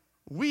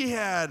we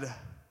had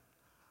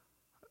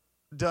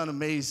done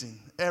amazing.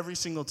 Every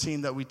single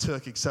team that we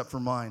took except for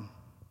mine.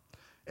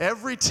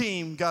 Every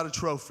team got a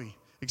trophy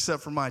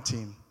except for my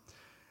team.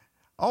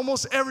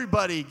 Almost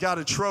everybody got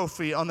a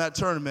trophy on that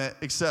tournament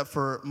except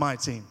for my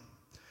team.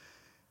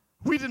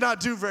 We did not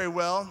do very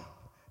well.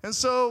 And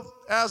so,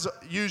 as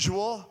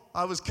usual,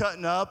 I was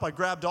cutting up. I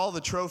grabbed all the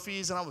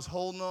trophies and I was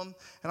holding them.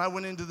 And I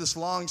went into this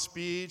long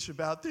speech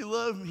about, they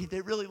love me.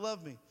 They really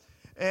love me.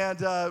 And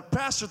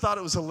Pastor thought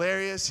it was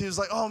hilarious. He was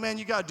like, oh, man,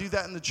 you got to do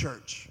that in the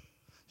church.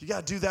 You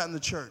got to do that in the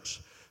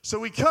church. So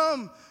we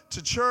come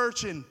to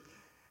church,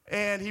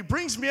 and he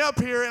brings me up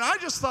here, and I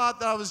just thought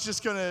that I was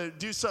just going to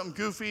do something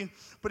goofy.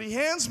 But he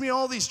hands me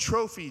all these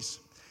trophies.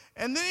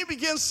 And then he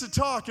begins to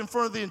talk in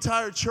front of the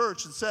entire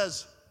church and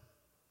says,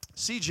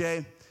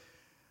 CJ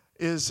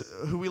is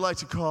who we like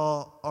to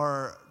call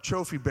our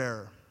trophy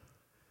bearer.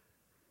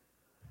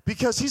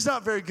 Because he's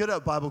not very good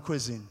at Bible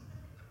quizzing.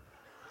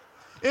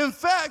 In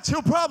fact,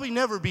 he'll probably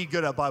never be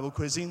good at Bible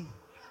quizzing.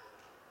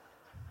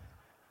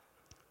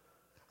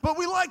 But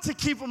we like to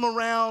keep him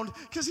around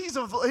because he's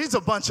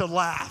a bunch of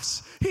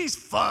laughs. He's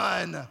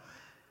fun.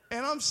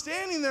 And I'm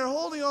standing there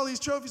holding all these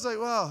trophies like,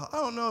 wow, I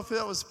don't know if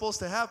that was supposed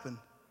to happen.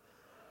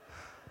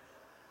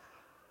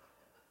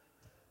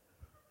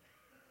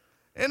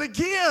 And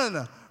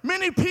again,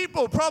 many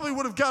people probably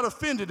would have got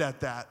offended at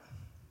that.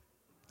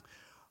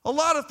 A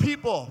lot of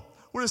people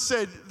would have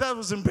said, that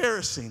was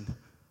embarrassing.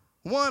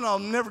 One,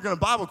 I'm never going to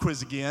Bible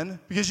quiz again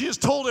because you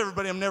just told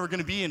everybody I'm never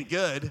going to be any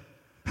good.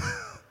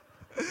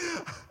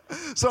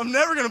 So I'm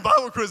never going to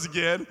Bible quiz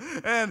again,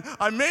 and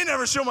I may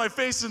never show my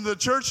face in the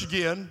church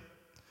again.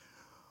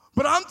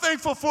 But I'm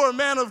thankful for a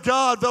man of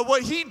God that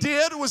what he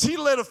did was he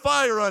lit a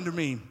fire under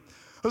me.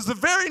 It was the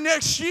very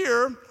next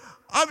year,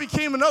 I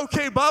became an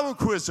okay Bible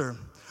quizzer.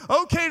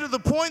 Okay to the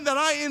point that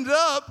I ended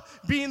up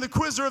being the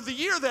quizzer of the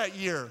year that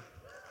year.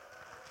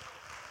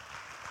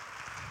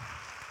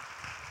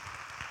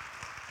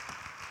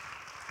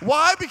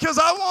 Why? Because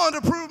I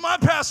wanted to prove my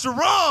pastor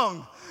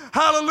wrong.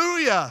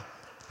 Hallelujah.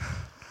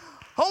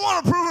 I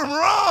want to prove him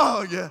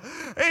wrong.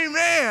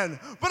 Amen.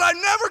 But I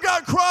never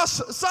got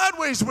cross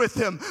sideways with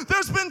him.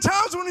 There's been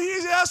times when he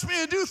asked me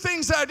to do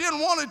things that I didn't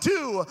want to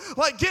do,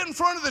 like get in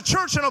front of the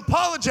church and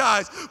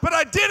apologize. But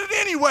I did it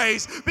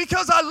anyways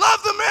because I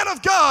love the man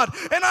of God,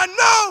 and I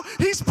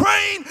know he's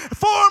praying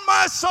for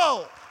my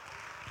soul.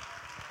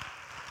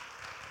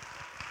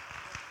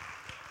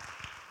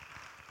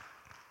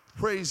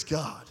 Praise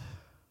God.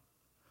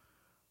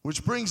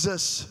 Which brings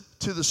us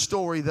to the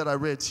story that I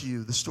read to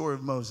you, the story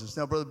of Moses.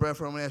 Now, Brother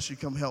Bradford, I'm going to ask you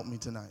to come help me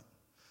tonight.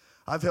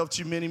 I've helped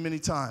you many, many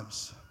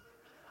times.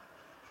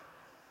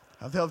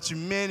 I've helped you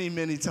many,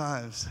 many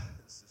times.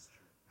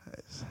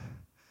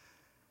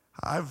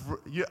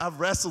 I've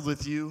wrestled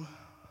with you,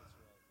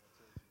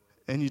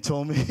 and you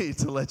told me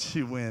to let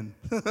you win.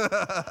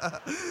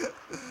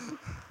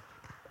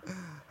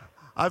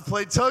 I've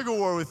played tug of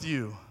war with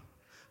you,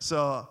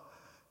 so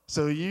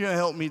you're going to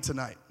help me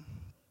tonight.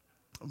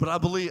 But I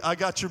believe I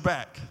got your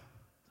back.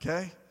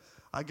 Okay?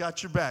 I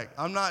got your back.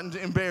 I'm not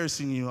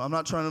embarrassing you. I'm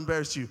not trying to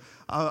embarrass you.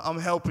 I'm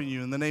helping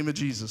you in the name of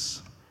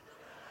Jesus.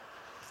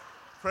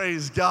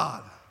 Praise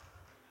God.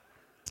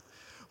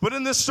 But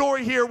in this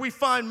story here, we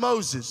find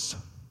Moses.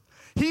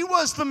 He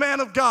was the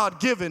man of God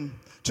given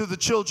to the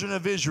children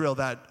of Israel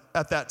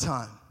at that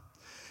time.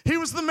 He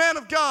was the man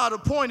of God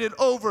appointed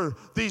over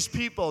these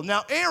people.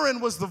 Now,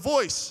 Aaron was the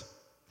voice,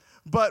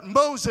 but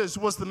Moses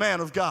was the man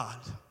of God.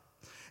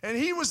 And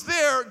he was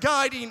there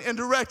guiding and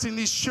directing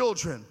these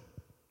children.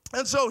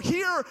 And so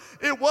here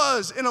it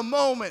was in a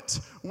moment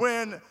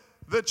when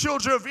the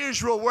children of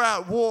Israel were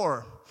at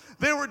war.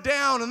 They were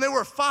down and they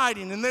were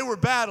fighting and they were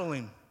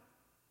battling.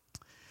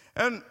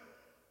 And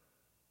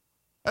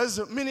as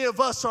many of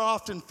us are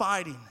often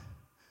fighting,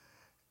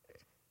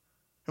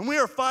 and we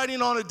are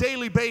fighting on a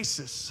daily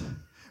basis,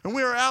 and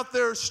we are out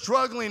there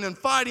struggling and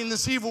fighting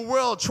this evil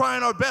world,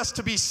 trying our best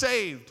to be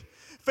saved,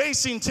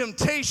 facing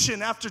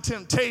temptation after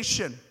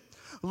temptation,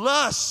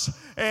 lust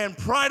and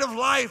pride of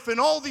life and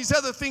all these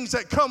other things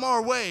that come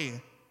our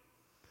way.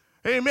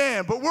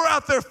 Amen. But we're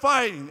out there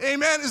fighting.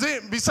 Amen. Is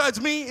it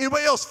besides me?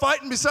 Anybody else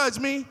fighting besides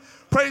me?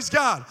 Praise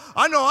God.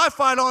 I know I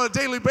fight on a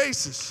daily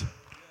basis.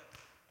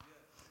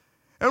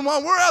 And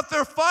while we're out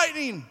there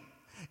fighting,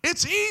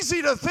 it's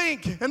easy to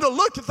think and to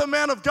look at the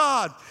man of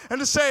God and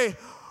to say,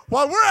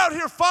 while we're out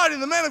here fighting,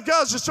 the man of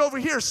God's just over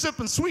here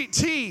sipping sweet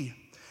tea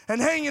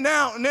and hanging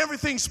out, and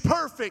everything's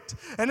perfect,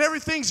 and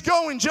everything's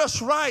going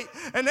just right,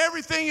 and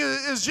everything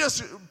is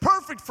just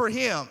perfect for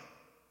him.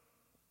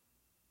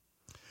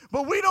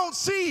 But we don't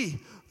see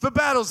the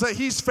battles that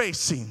he's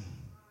facing.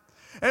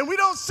 And we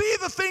don't see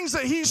the things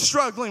that he's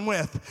struggling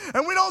with.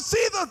 And we don't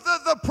see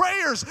the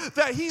prayers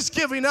that he's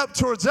giving up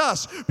towards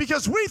us.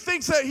 Because we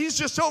think that he's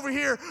just over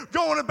here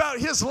going about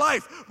his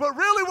life. But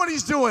really what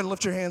he's doing,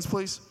 lift your hands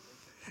please,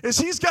 is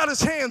he's got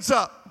his hands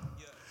up.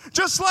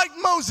 Just like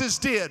Moses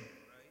did.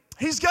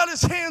 He's got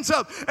his hands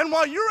up. And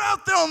while you're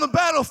out there on the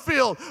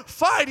battlefield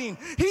fighting,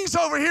 he's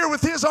over here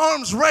with his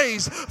arms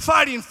raised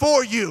fighting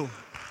for you.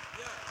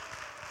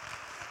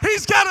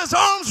 He's got his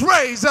arms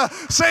raised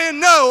saying,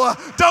 no,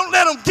 don't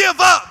let him give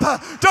up.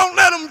 Don't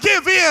let him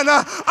give in.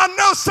 I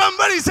know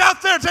somebody's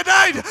out there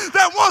tonight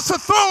that wants to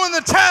throw in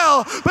the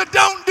towel, but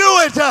don't do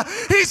it.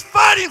 He's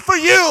fighting for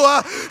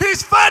you.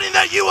 He's fighting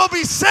that you will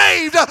be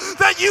saved,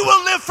 that you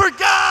will live for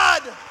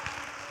God.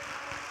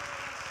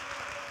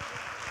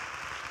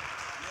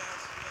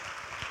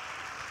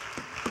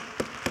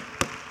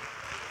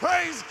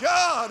 Praise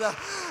God.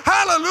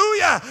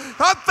 Hallelujah.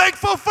 I'm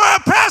thankful for a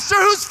pastor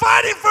who's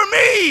fighting for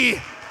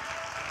me.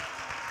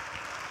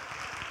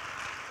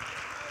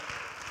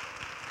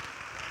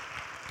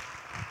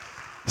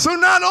 So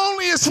not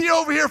only is he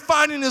over here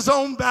fighting his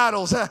own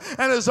battles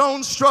and his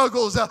own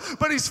struggles,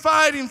 but he's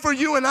fighting for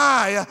you and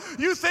I.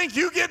 You think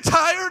you get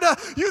tired?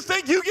 You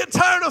think you get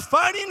tired of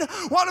fighting?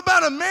 What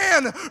about a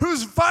man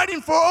who's fighting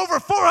for over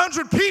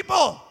 400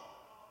 people?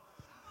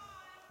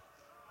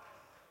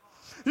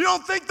 You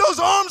don't think those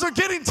arms are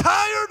getting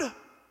tired?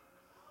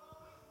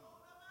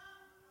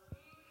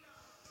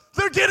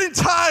 They're getting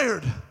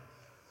tired.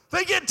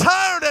 They get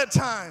tired at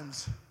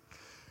times.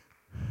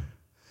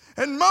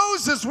 And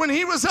Moses, when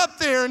he was up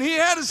there and he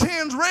had his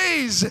hands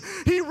raised,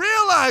 he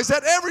realized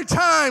that every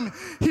time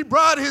he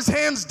brought his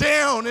hands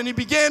down and he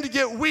began to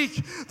get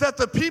weak, that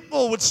the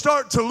people would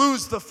start to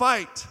lose the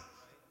fight.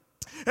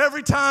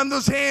 Every time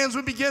those hands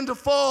would begin to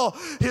fall,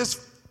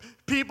 his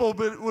people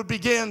would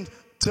begin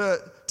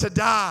to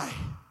die.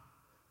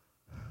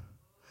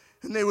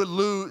 And they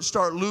would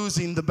start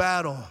losing the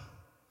battle.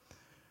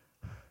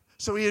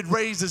 So he had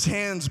raised his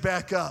hands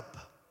back up.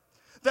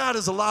 That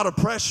is a lot of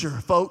pressure,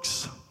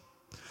 folks.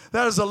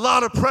 That is a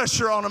lot of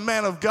pressure on a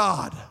man of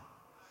God.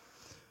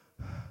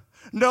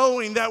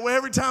 Knowing that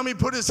every time he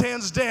put his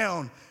hands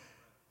down,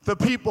 the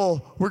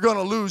people were going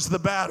to lose the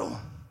battle.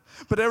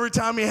 But every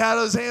time he had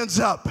his hands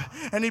up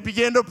and he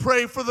began to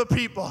pray for the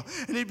people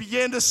and he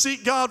began to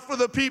seek God for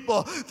the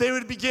people, they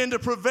would begin to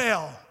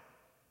prevail.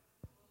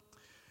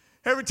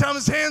 Every time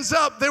his hands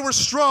up, they were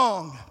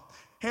strong.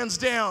 Hands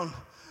down,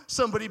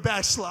 somebody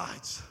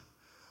backslides.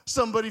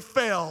 Somebody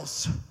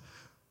fails.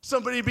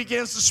 Somebody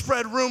begins to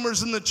spread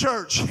rumors in the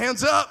church.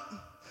 Hands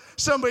up.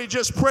 Somebody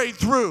just prayed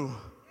through.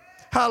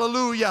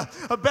 Hallelujah.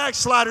 A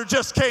backslider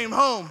just came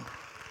home.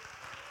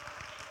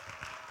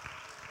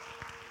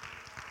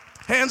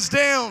 Hands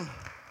down.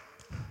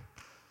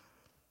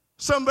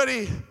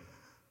 Somebody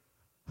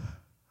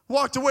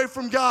walked away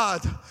from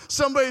God.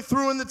 Somebody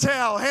threw in the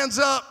towel. Hands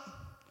up.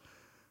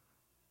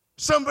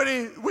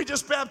 We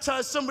just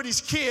baptized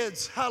somebody's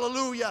kids.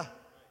 Hallelujah.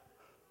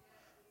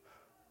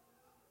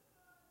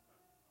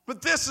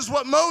 But this is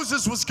what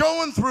Moses was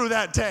going through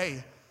that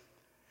day.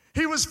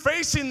 He was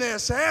facing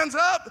this. Hands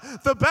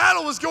up. The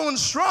battle was going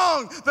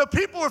strong. The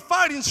people were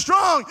fighting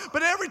strong.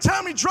 But every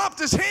time he dropped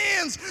his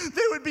hands,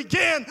 they would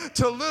begin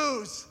to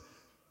lose.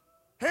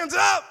 Hands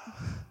up.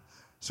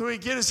 So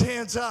he'd get his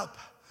hands up.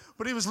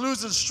 But he was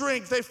losing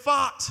strength. They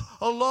fought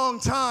a long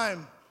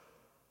time.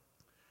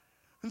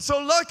 And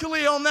so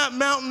luckily on that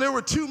mountain, there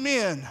were two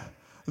men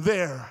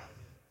there.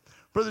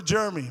 Brother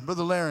Jeremy,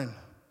 Brother Laren,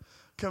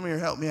 come here,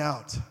 help me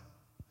out.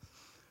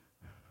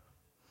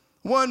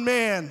 One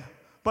man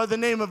by the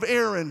name of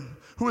Aaron,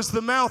 who was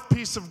the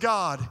mouthpiece of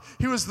God.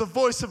 He was the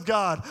voice of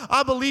God.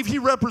 I believe he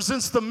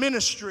represents the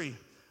ministry.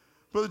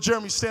 Brother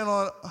Jeremy, stand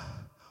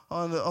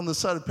on the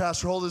side of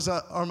Pastor. Hold his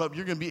arm up.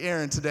 You're going to be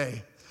Aaron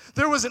today.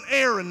 There was an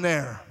Aaron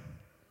there.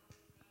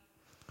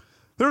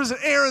 There was an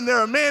Aaron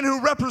there, a man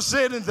who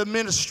represented the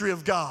ministry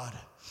of God,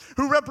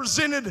 who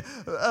represented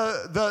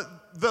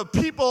the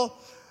people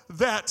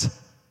that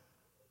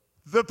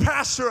the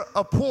pastor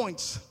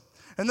appoints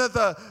and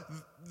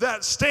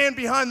that stand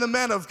behind the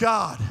man of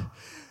God.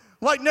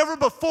 Like never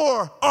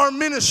before, our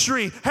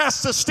ministry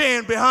has to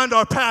stand behind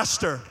our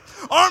pastor.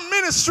 Our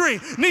ministry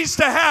needs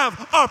to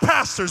have our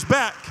pastor's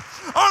back.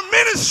 Our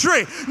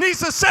ministry needs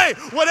to say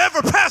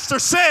whatever pastor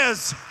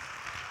says,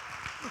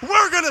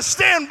 we're going to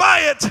stand by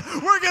it.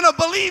 We're going to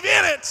believe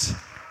in it.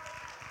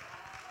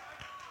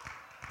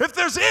 If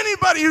there's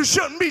anybody who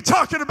shouldn't be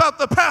talking about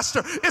the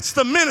pastor, it's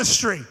the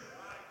ministry.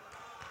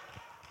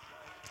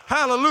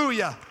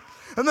 Hallelujah.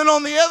 And then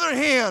on the other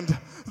hand,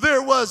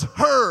 there was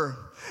Hur.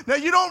 Now,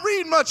 you don't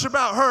read much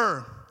about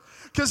Hur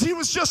because he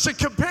was just a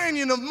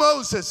companion of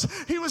Moses.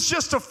 He was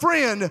just a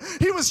friend.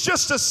 He was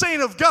just a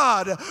saint of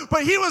God.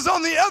 But he was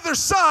on the other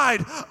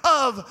side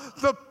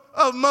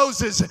of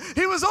Moses.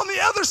 He was on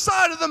the other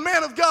side of the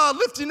man of God,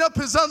 lifting up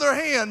his other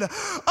hand,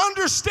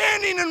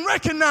 understanding and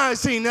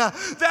recognizing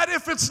that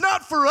if it's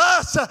not for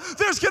us,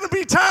 there's going to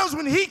be times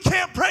when he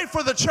can't pray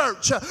for the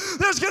church.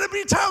 There's going to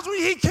be times when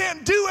he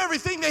can't do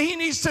everything that he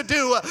needs to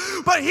do.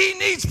 But he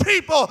needs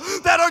people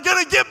that are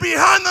going to get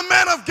behind the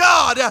man of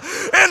God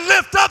and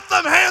lift up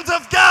the hands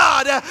of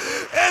God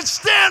and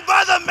stand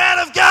by the man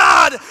of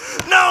God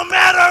no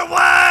matter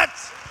what.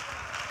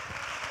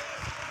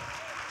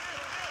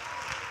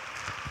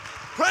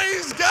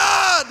 Praise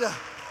God.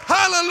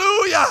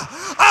 Hallelujah.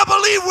 I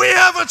believe we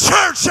have a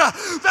church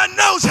that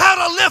knows how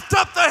to lift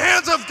up the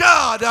hands of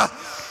God.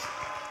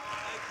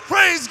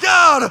 Praise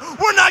God.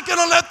 We're not going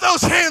to let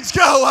those hands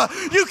go.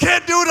 You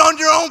can't do it on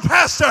your own,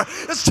 pastor.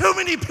 It's too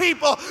many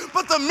people.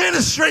 But the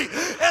ministry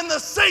and the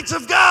saints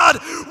of God,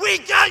 we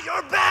got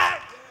your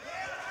back.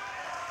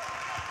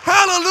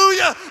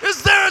 Hallelujah.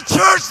 Is there a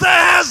church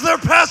that has their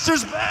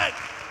pastor's back?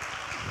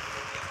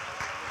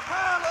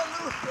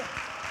 Hallelujah.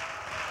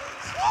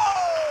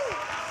 Oh,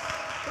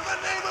 in the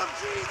name of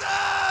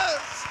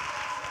Jesus.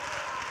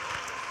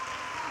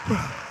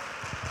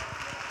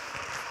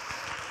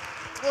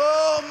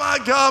 Oh, my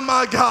God,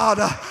 my God.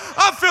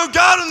 I feel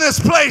God in this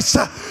place.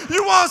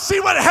 You want to see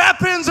what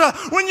happens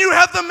when you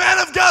have the man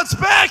of God's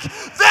back?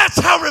 That's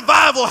how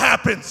revival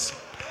happens.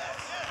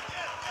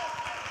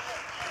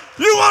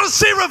 You want to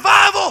see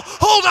revival?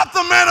 Hold up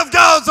the man of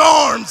God's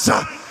arms.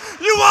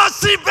 You want to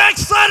see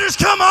backsliders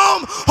come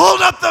home?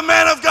 Hold up the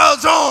man of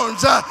God's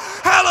arms.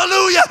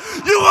 Hallelujah.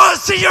 You want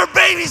to see your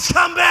babies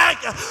come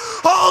back?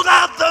 Hold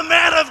out the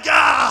man of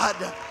God.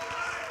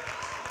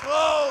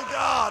 Oh,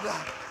 God.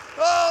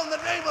 Oh, in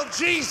the name of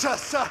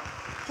Jesus.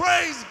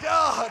 Praise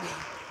God.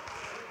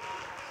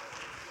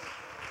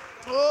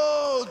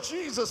 Oh,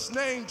 Jesus'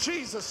 name,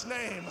 Jesus'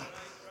 name.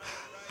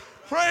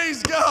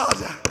 Praise God.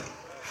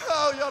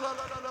 Oh,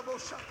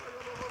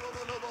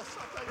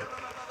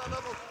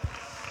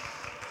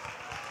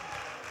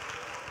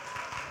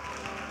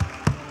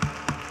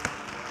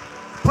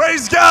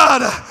 praise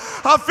God.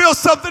 I feel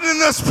something in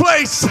this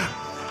place.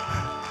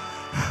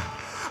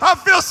 I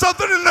feel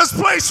something in this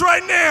place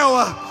right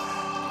now.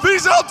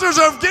 These altars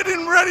are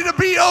getting ready to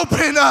be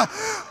open.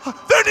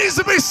 There needs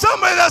to be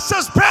somebody that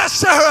says,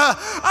 Pastor,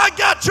 I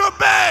got your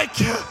back.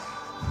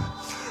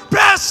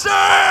 Pastor,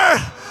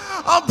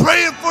 I'm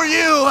praying for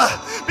you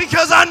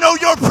because I know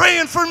you're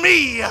praying for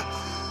me.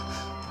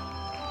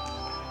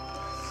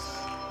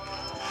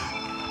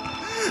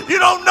 You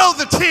don't know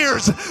the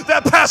tears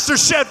that Pastor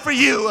shed for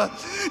you.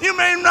 You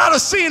may not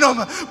have seen them,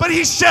 but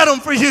he shed them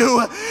for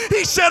you.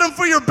 He shed them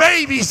for your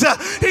babies.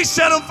 He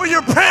shed them for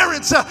your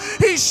parents.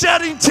 He's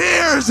shedding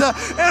tears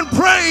and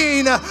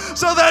praying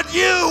so that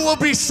you will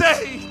be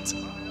saved.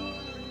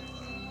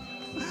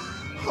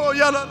 Oh,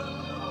 yeah.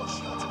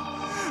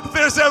 If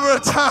there's ever a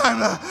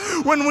time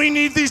when we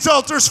need these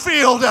altars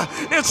filled,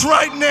 it's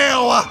right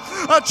now.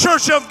 A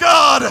church of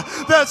God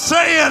that's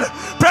saying,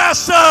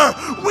 Pastor,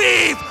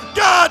 we've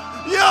got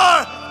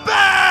your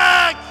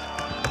back.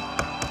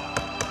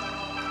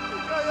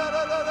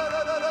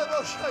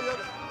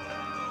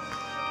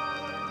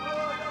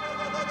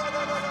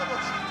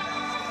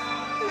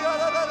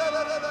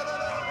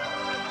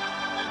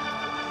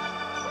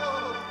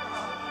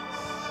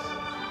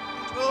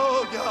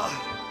 Oh, God.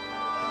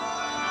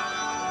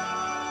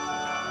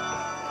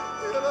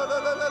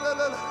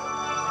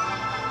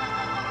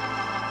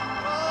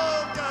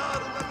 Oh,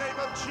 God, in the name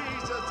of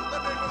Jesus, in the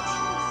name of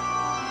Jesus.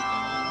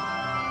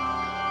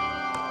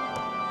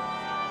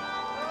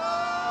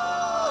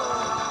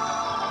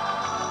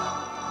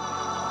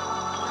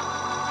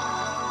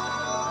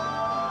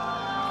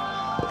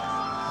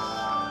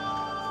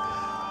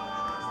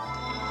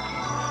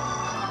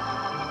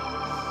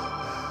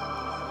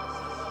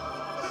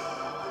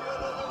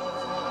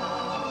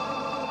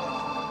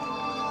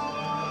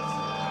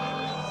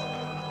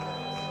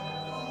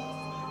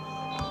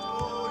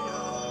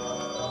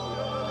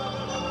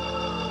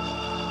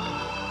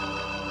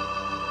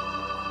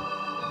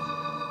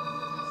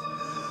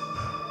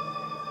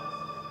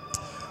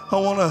 I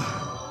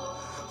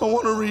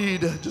want to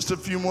read just a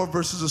few more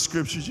verses of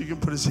scriptures. You can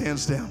put his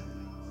hands down.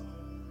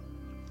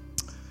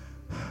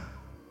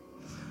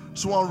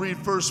 So I'll read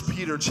 1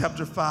 Peter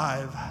chapter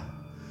 5,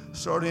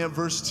 starting at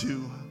verse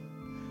 2.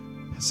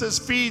 It says,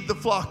 feed the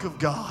flock of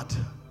God,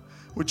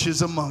 which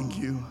is among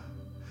you,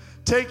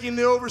 taking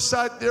the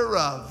oversight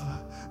thereof,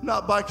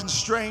 not by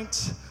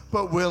constraint,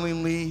 but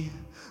willingly,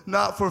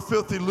 not for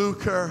filthy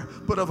lucre,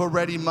 but of a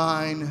ready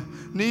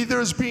mind, neither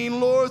as being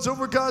lords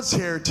over God's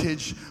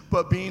heritage,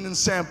 but being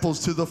ensamples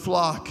to the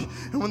flock.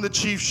 And when the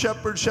chief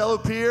shepherd shall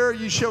appear,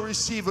 ye shall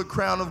receive a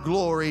crown of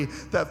glory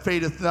that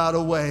fadeth not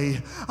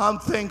away. I'm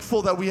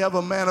thankful that we have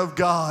a man of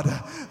God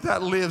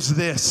that lives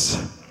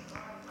this.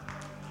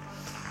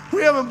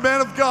 We have a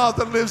man of God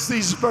that lives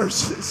these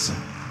verses.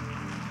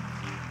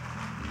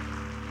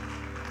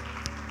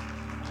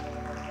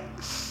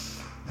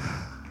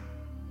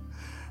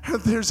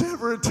 If there's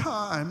ever a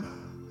time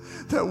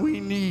that we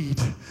need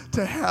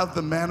to have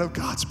the man of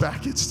God's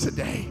back, it's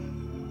today.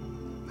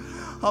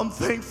 I'm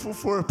thankful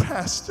for a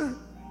pastor.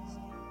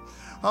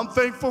 I'm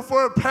thankful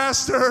for a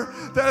pastor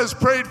that has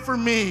prayed for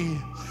me.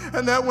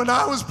 And that when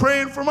I was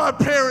praying for my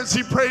parents,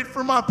 he prayed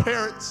for my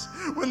parents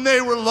when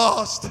they were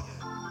lost.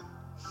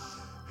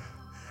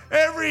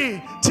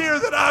 Every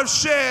tear that I've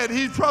shed,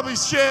 he probably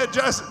shed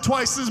just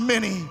twice as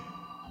many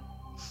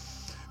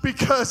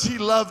because he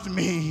loved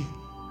me.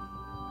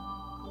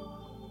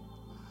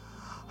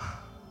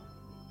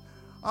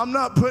 I'm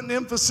not putting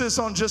emphasis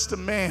on just a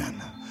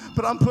man,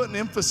 but I'm putting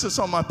emphasis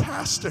on my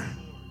pastor.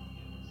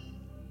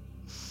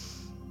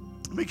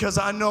 Because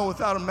I know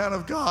without a man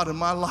of God in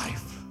my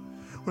life,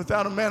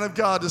 without a man of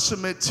God to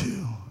submit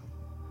to,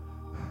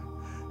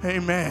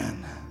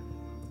 amen.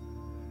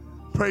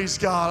 Praise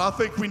God. I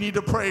think we need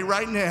to pray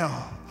right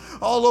now.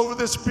 All over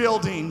this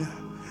building,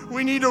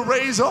 we need to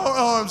raise our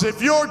arms.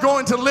 If you're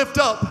going to lift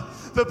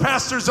up the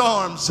pastor's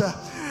arms,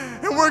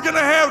 and we're going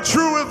to have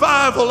true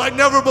revival like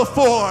never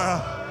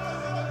before.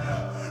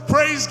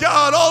 Praise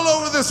God all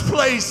over this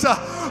place.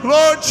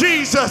 Lord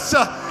Jesus,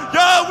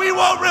 God, we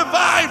want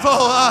revival.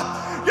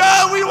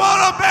 God, we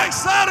want our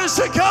backsliders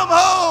to come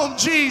home,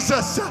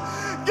 Jesus.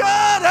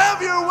 God,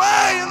 have your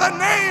way in the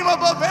name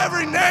above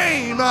every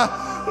name.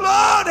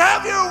 Lord,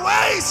 have your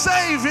way,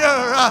 Savior.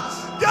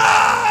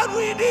 God,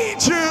 we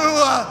need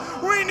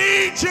you. We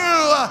need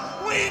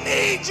you. We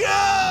need you.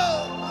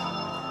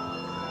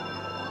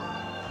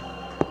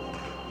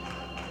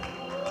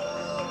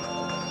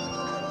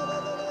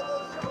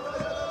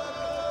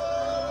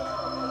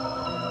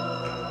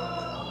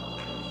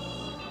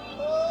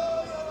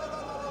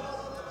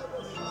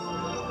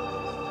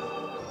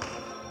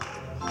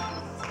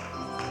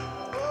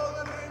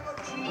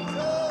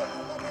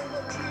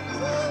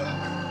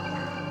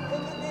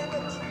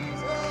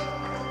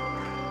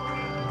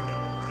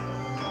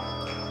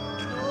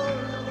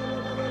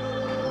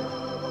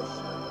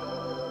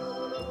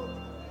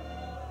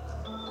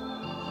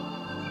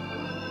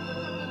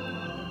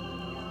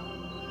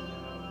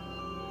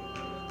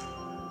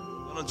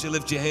 Why don't you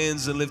lift your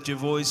hands and lift your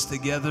voice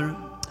together?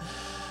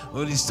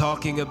 What he's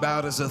talking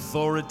about is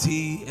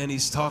authority, and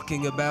he's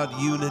talking about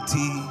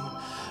unity.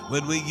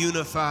 When we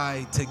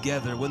unify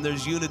together, when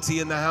there's unity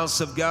in the house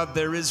of God,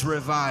 there is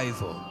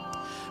revival.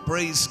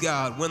 Praise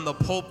God. When the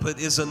pulpit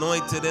is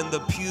anointed and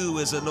the pew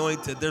is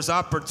anointed, there's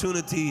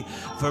opportunity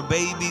for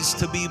babies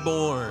to be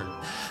born.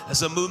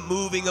 As a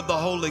moving of the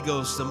Holy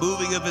Ghost, a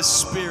moving of His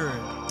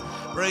Spirit.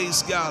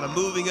 Praise God. A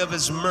moving of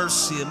His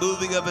mercy, a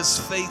moving of His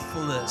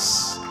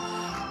faithfulness.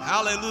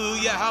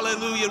 Hallelujah,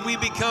 hallelujah. We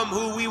become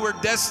who we were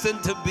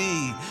destined to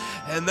be.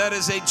 And that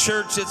is a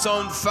church that's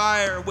on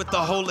fire with the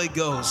Holy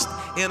Ghost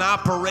in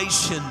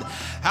operation.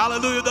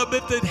 Hallelujah, the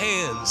lifted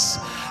hands.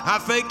 I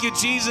thank you,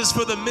 Jesus,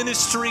 for the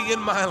ministry in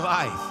my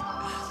life.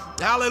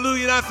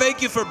 Hallelujah, and I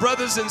thank you for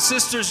brothers and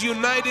sisters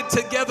united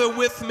together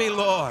with me,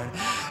 Lord.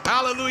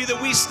 Hallelujah,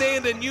 that we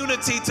stand in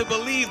unity to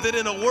believe that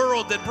in a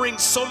world that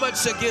brings so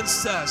much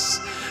against us,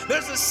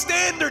 there's a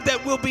standard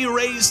that will be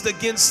raised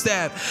against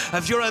that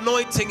of your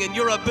anointing and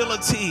your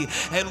ability.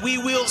 And we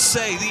will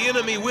say the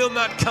enemy will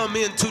not come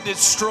in to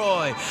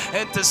destroy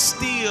and to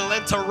steal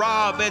and to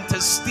rob and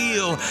to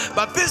steal.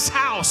 But this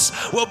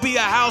house will be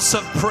a house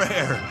of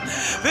prayer.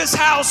 This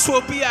house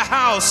will be a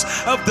house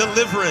of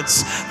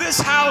deliverance. This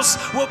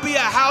house will be a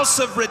house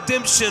of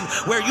redemption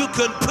where you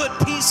can put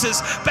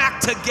pieces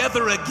back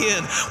together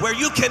again, where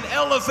you can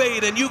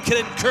elevate and you can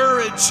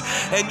encourage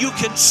and you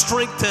can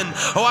strengthen.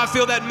 Oh, I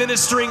feel that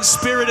ministering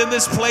spirit in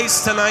this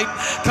place tonight.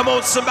 Come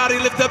on, somebody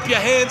lift up your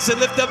hands and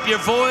lift up your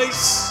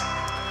voice.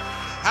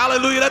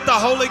 Hallelujah. Let the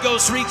Holy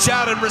Ghost reach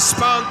out and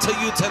respond to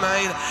you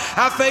tonight.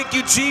 I thank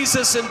you,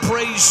 Jesus, and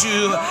praise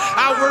you.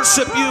 I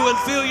worship you and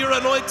feel your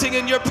anointing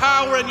and your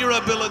power and your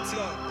ability.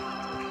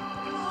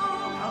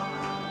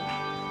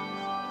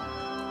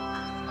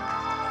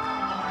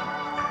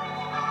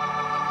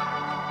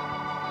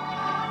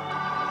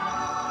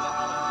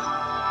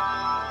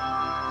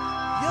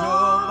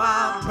 You're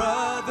my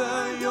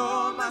brother,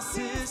 you're my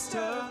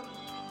sister.